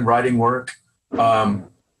production and writing work.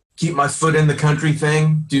 Keep my foot in the country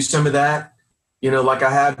thing, do some of that, like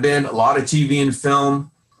I have been, a lot of TV and film.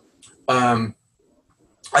 I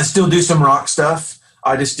still do some rock stuff.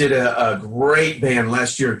 I just did a great band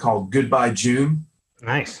last year called Goodbye June.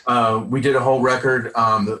 Nice. We did a whole record.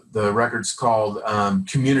 The record's called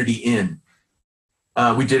Community Inn.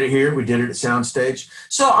 We did it here. We did it at Soundstage.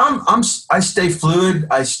 So I stay fluid.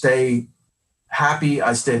 I stay happy.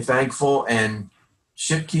 I stay thankful, and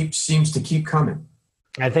shit seems to keep coming.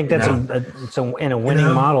 I think that's in a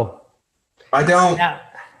winning model. I don't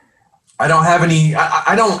have any.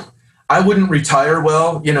 I wouldn't retire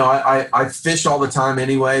well. I fish all the time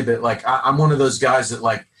anyway, but I'm one of those guys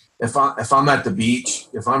that if I'm at the beach,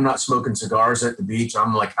 if I'm not smoking cigars at the beach,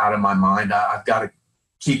 I'm out of my mind. I've got to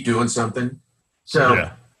keep doing something. So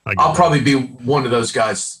I'll probably be one of those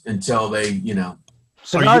guys until they,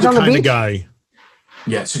 Cigars on the beach? Guy?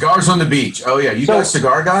 Yeah, cigars on the beach. Oh yeah, you guys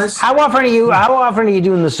cigar guys? How often are you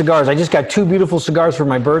doing the cigars? I just got 2 beautiful cigars for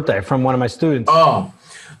my birthday from one of my students. Oh,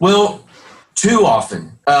 well, too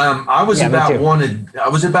often. I was about one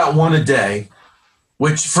a day,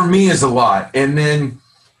 which for me is a lot. And then,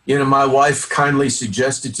 my wife kindly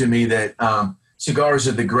suggested to me that cigars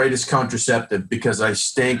are the greatest contraceptive because I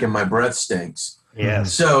stink and my breath stinks. Yeah.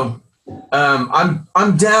 So I'm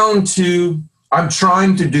trying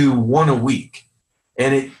to do one a week,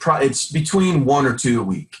 and it's between 1 or 2 a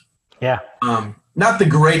week. Yeah. Not the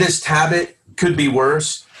greatest habit, could be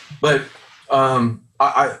worse, but I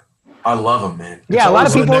love them, man. Yeah, a lot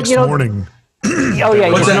of people, next morning. Oh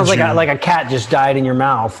yeah, it smells like a cat just died in your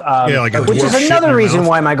mouth. Which is another reason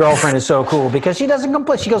why my girlfriend is so cool, because she doesn't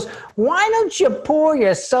complain. She goes, "Why don't you pour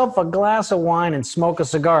yourself a glass of wine and smoke a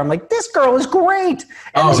cigar?" I'm like, "This girl is great."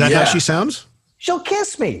 Is that how she sounds? She'll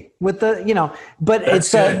kiss me with the, but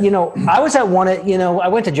That's it's I was at one at, I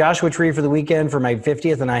went to Joshua Tree for the weekend for my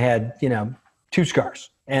 50th, and I had 2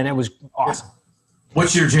 cigars, and it was awesome.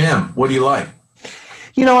 What's your jam? What do you like?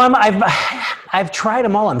 I've tried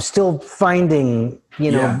them all. I'm still finding,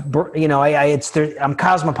 I'm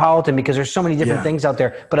cosmopolitan because there's so many different things out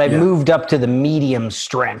there, but I've moved up to the medium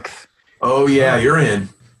strength. Oh yeah, you're in.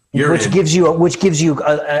 Which gives you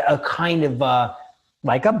a kind of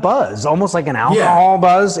like a buzz, almost like an alcohol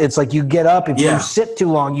buzz. It's like you get up, if you sit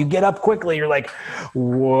too long, you get up quickly. You're like,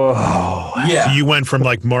 whoa. Yeah. So you went from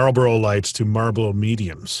Marlboro Lights to Marlboro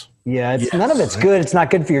Mediums. Yeah, none of it's good. It's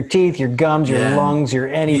not good for your teeth, your gums, your lungs, your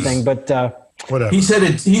anything. But whatever. He's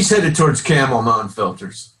headed towards Camel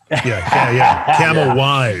non-filters. Yeah. Camel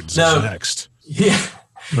Wides is next. Yeah.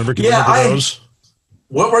 Remember those?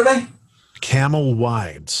 What were they? Camel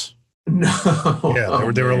Wides. No.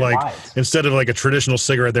 Yeah, they were like, wide. instead of like a traditional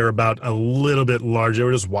cigarette, they were about a little bit larger. They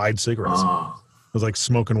were just wide cigarettes. It was like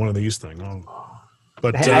smoking one of these things.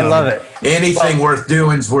 But I love it. Anything worth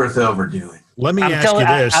doing is worth overdoing. Let me ask you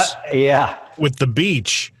this. Yeah. With the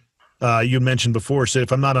beach, you mentioned before, so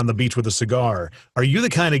if I'm not on the beach with a cigar, are you the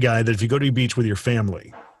kind of guy that if you go to the beach with your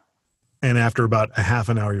family and after about a half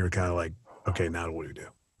an hour, you're kind of like, okay, now what do we do?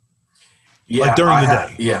 Yeah, like during the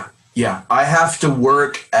day. Yeah. I have to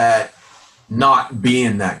work at not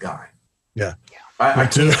being that guy. Yeah. I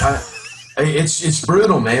can't. It's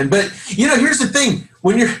brutal, man. But here's the thing: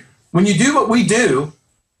 when you do what we do,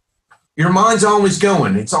 your mind's always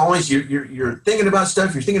going. It's always you're thinking about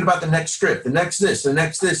stuff. You're thinking about the next script, the next this,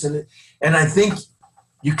 and I think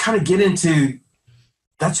you kind of get into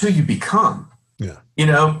that's who you become. Yeah.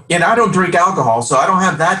 And I don't drink alcohol, so I don't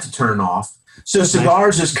have that to turn off. So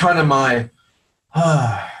cigars is kind of my,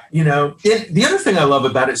 the other thing I love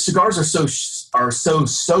about it, cigars are so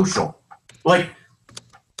social. Like,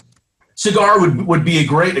 cigar would be a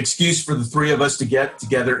great excuse for the three of us to get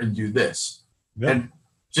together and do this. Yep. And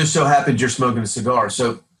just so happens you're smoking a cigar.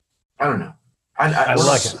 So, I don't know. I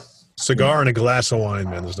like it. Cigar and a glass of wine,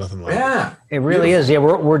 man. There's nothing like it. It really is. Yeah,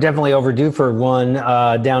 we're definitely overdue for one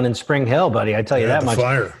down in Spring Hill, buddy. I tell you that much.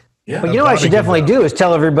 Fire. Yeah. But what I should definitely do is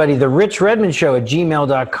tell everybody the Rich Redmond Show at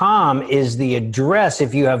gmail.com is the address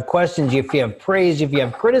if you have questions, if you have praise, if you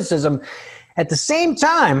have criticism. At the same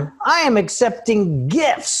time, I am accepting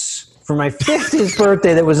gifts for my 50th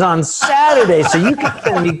birthday that was on Saturday. So you could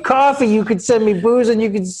send me coffee, you could send me booze, and you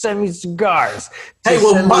could send me cigars. Hey,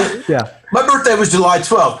 my birthday was July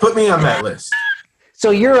 12th. Put me on that list.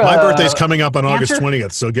 So my birthday's coming up on August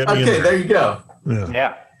 20th, so get me in there. Okay, there you go.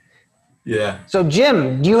 Yeah. So,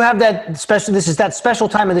 Jim, do you have that special? This is that special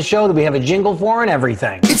time of the show that we have a jingle for and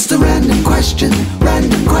everything. It's the random question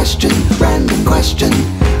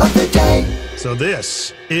of the day. So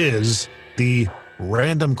this is the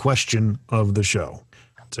random question of the show.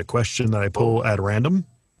 It's a question that I pull at random,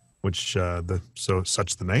 which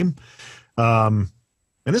such the name. And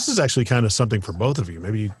this is actually kind of something for both of you.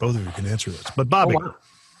 Maybe both of you can answer this. But Bobby,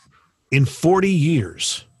 in 40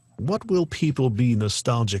 years, what will people be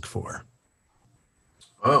nostalgic for?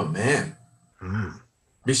 Oh, man.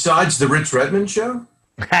 Besides the Rich Redmond Show?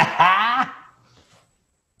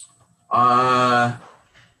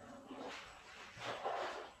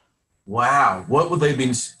 Wow. What would they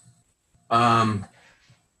be?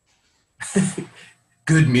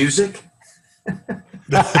 Good music?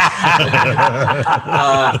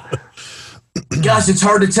 Guys, it's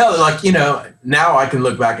hard to tell. Like, now I can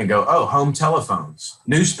look back and go, oh, home telephones,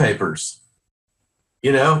 newspapers,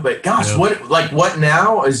 but gosh, what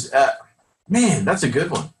now is, man, that's a good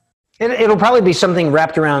one. It'll probably be something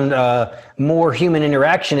wrapped around more human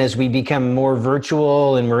interaction as we become more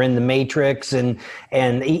virtual and we're in the matrix and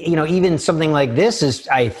even something like this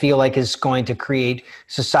I feel like is going to create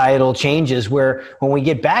societal changes where when we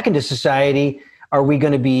get back into society, are we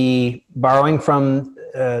going to be borrowing from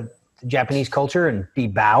Japanese culture and be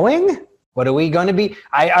bowing? What are we going to be?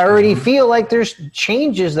 I already feel like there's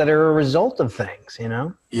changes that are a result of things,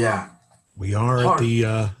 Yeah. We are at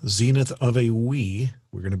the zenith of a we.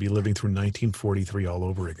 We're going to be living through 1943 all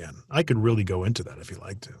over again. I could really go into that if you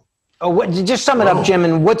like to. Oh, just sum it up, Jim,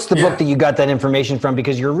 and what's the book that you got that information from?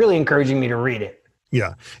 Because you're really encouraging me to read it.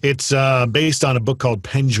 Yeah, it's based on a book called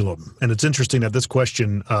Pendulum. And it's interesting that this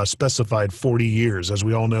question specified 40 years. As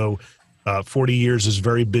we all know, 40 years is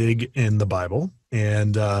very big in the Bible.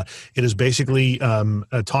 And it is basically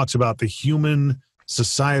talks about the human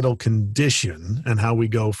societal condition and how we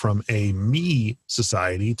go from a me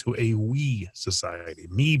society to a we society.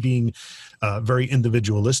 Me being very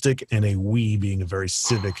individualistic and a we being a very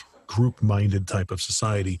civic, group-minded type of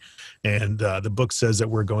society. And the book says that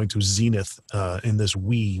we're going to zenith in this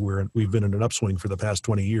we've been in an upswing for the past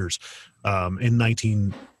 20 years in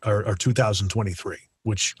 2023,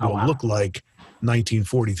 which will look like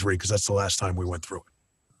 1943 because that's the last time we went through it.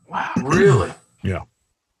 Wow, really? Yeah.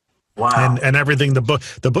 Wow. And everything, the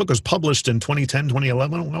book was published in 2010,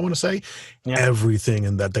 2011, I want to say. Yeah. Everything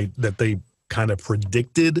and that they kind of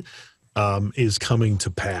predicted is coming to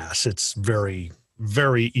pass. It's very,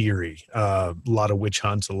 very eerie. A lot of witch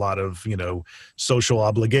hunts, a lot of, social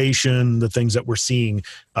obligation, the things that we're seeing.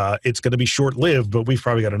 It's going to be short-lived, but we've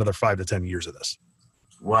probably got another 5 to 10 years of this.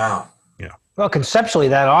 Wow. Yeah. Well, conceptually,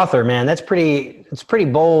 that author, man, it's pretty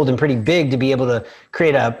bold and pretty big to be able to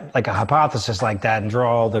create a hypothesis like that and draw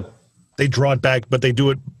all the. They draw it back, but they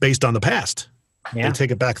do it based on the past. Yeah. They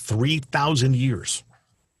take it back 3,000 years.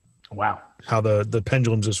 Wow. How the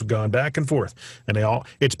pendulums just have gone back and forth. And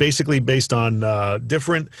it's basically based on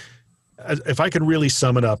different if I could really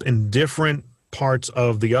sum it up, in different parts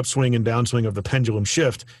of the upswing and downswing of the pendulum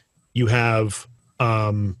shift, you have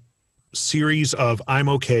series of I'm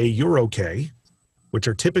okay, you're okay, which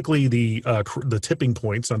are typically the tipping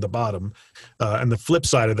points on the bottom. And the flip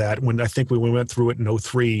side of that, when we went through it in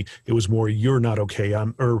 2003, it was more you're not okay,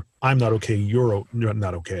 I'm not okay, you're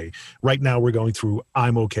not okay. Right now we're going through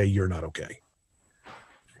I'm okay, you're not okay.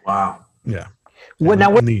 Wow. Yeah.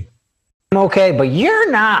 I'm okay, but you're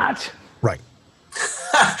not. Right.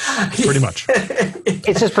 Pretty much.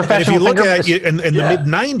 It's just professional. And if you look at in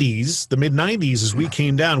the mid 90s, as we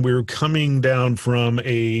came down, we were coming down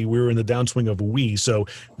we were in the downswing of a we. So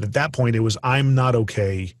at that point, it was I'm not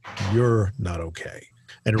okay, you're not okay.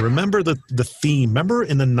 And remember the theme. Remember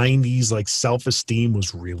in the 90s, like self-esteem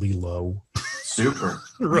was really low. Super.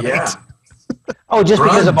 Right. Yeah. Oh, just grunge.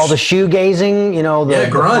 because of all the shoegazing, the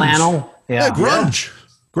grunge. flannel. Yeah, grunge.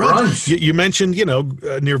 You mentioned,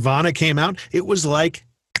 Nirvana came out. It was like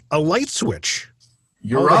a light switch.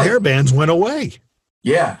 You're right. The hairbands went away.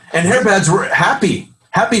 Yeah, and hairbands were happy,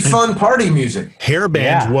 fun party music.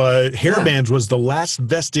 Hairbands was the last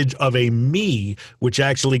vestige of a me, which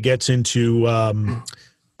actually gets into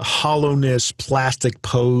hollowness, plastic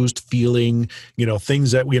posed feeling, things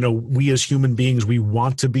that, we as human beings, we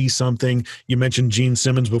want to be something. You mentioned Gene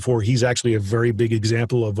Simmons before. He's actually a very big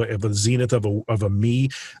example of a zenith of a me.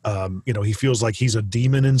 He feels like he's a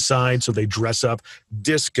demon inside. So they dress up.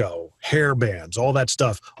 Disco, hairbands, all that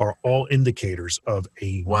stuff are all indicators of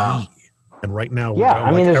a me. And right now,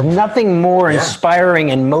 there's nothing more inspiring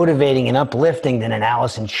and motivating and uplifting than an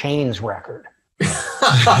Alice in Chains record.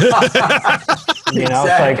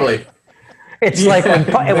 Exactly. It's like when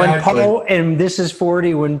Paul, and this is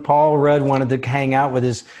 40, when Paul Rudd wanted to hang out with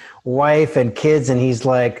his wife and kids, and he's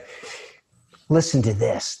like, listen to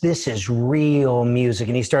this. This is real music.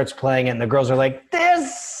 And he starts playing it, and the girls are like,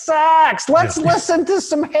 this sucks. Let's listen to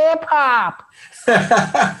some hip hop.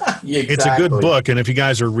 Exactly. It's a good book, and if you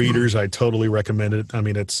guys are readers, I totally recommend it. I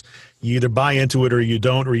mean, you either buy into it or you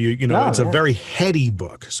don't, or it's a very heady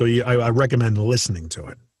book. So I recommend listening to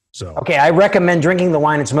it. So okay, I recommend drinking the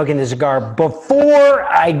wine and smoking the cigar before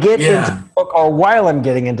I get into the book or while I'm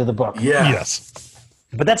getting into the book. Yeah. Yes.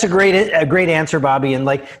 But that's a great answer, Bobby. And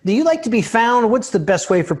do you like to be found? What's the best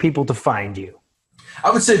way for people to find you?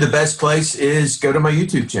 I would say the best place is go to my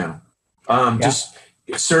YouTube channel. Just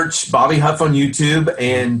search Bobby Huff on YouTube,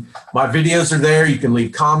 and my videos are there. You can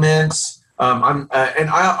leave comments. I'm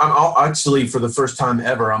actually, for the first time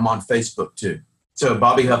ever, I'm on Facebook too. So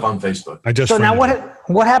Bobby Huff on Facebook.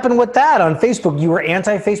 What happened with that on Facebook? You were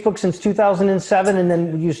anti-Facebook since 2007, and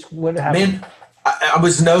then what happened? Man, I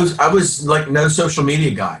was no social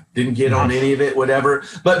media guy. Didn't get on any of it, whatever.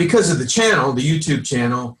 But because of the YouTube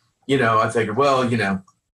channel, I figured,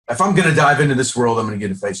 if I'm going to dive into this world, I'm going to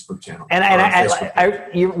get a Facebook channel.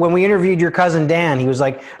 And when we interviewed your cousin Dan, he was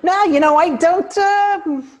like, "No, I don't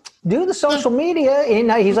do the social media."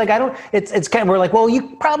 And he's like, "I don't." It's kind of, we're like, "Well,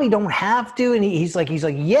 you probably don't have to." And he's like,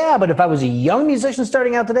 "Yeah, but if I was a young musician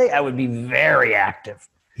starting out today, I would be very active."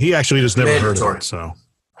 He actually just never heard of it, so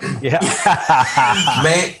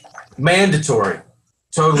mandatory.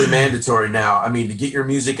 Totally mandatory now. I mean, to get your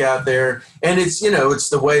music out there, and it's it's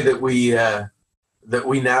the way that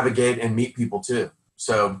we navigate and meet people too.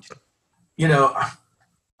 So,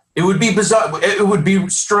 it would be bizarre. It would be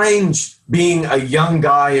strange being a young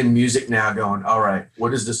guy in music now going, all right, what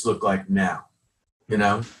does this look like now?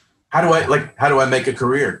 How do I make a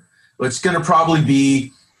career? Well, it's going to probably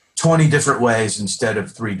be 20 different ways instead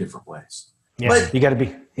of 3 different ways. Yeah, but you got to be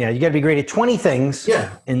great at 20 things. Yeah.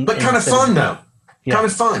 But kind of fun though. Yeah. Kind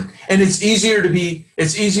of fun. And it's easier to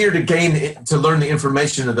learn the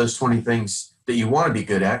information of those 20 things that you want to be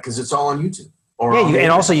good at, because it's all on YouTube.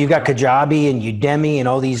 And also you've got Kajabi and Udemy and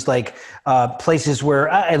all these places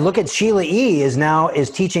where I look at Sheila E. is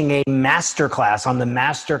teaching a masterclass on the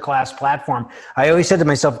masterclass platform. I always said to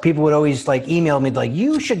myself, people would always email me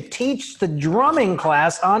you should teach the drumming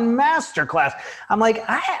class on masterclass. I'm like,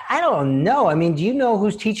 I don't know. I mean, do you know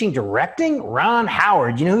who's teaching directing? Ron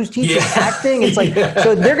Howard. Do you know who's teaching acting? It's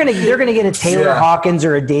so they're gonna get a Taylor Hawkins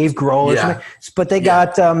or a Dave Grohl or something. But they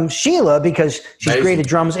got Sheila, because she's great at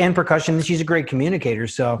drums and percussion, and she's a great communicator.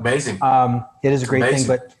 So amazing. It is a great thing.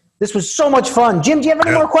 But this was so much fun. Jim, do you have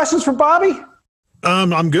any more questions for Bobby?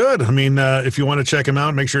 I'm good. I mean, if you want to check him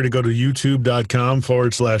out, make sure to go to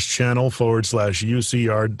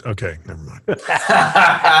youtube.com/channel/UCR. Okay, never mind.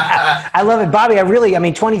 I love it, Bobby.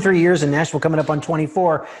 23 years in Nashville, coming up on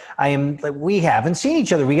 24. We haven't seen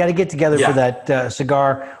each other. We got to get together for that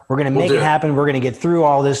cigar. We're going to make it happen. We're going to get through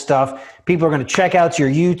all this stuff. People are going to check out your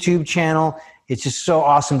YouTube channel. It's just so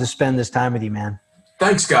awesome to spend this time with you, man.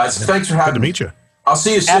 Thanks, guys. Thanks for having me. Good to meet you. I'll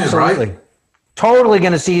see you soon, Absolutely. right? Totally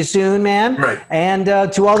going to see you soon, man. Right. And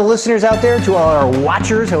to all the listeners out there, to all our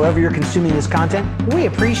watchers, however you're consuming this content, we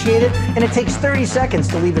appreciate it. And it takes 30 seconds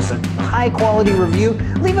to leave us a high-quality review.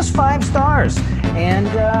 Leave us 5 stars. And,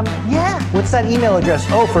 what's that email address?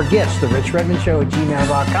 Oh, for gifts,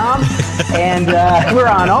 therichredmondshow@gmail.com. And we're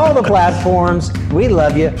on all the platforms. We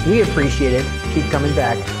love you. We appreciate it. Keep coming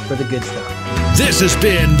back for the good stuff. This has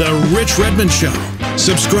been The Rich Redmond Show.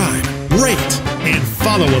 Subscribe, rate, and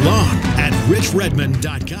follow along at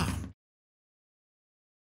richredmond.com.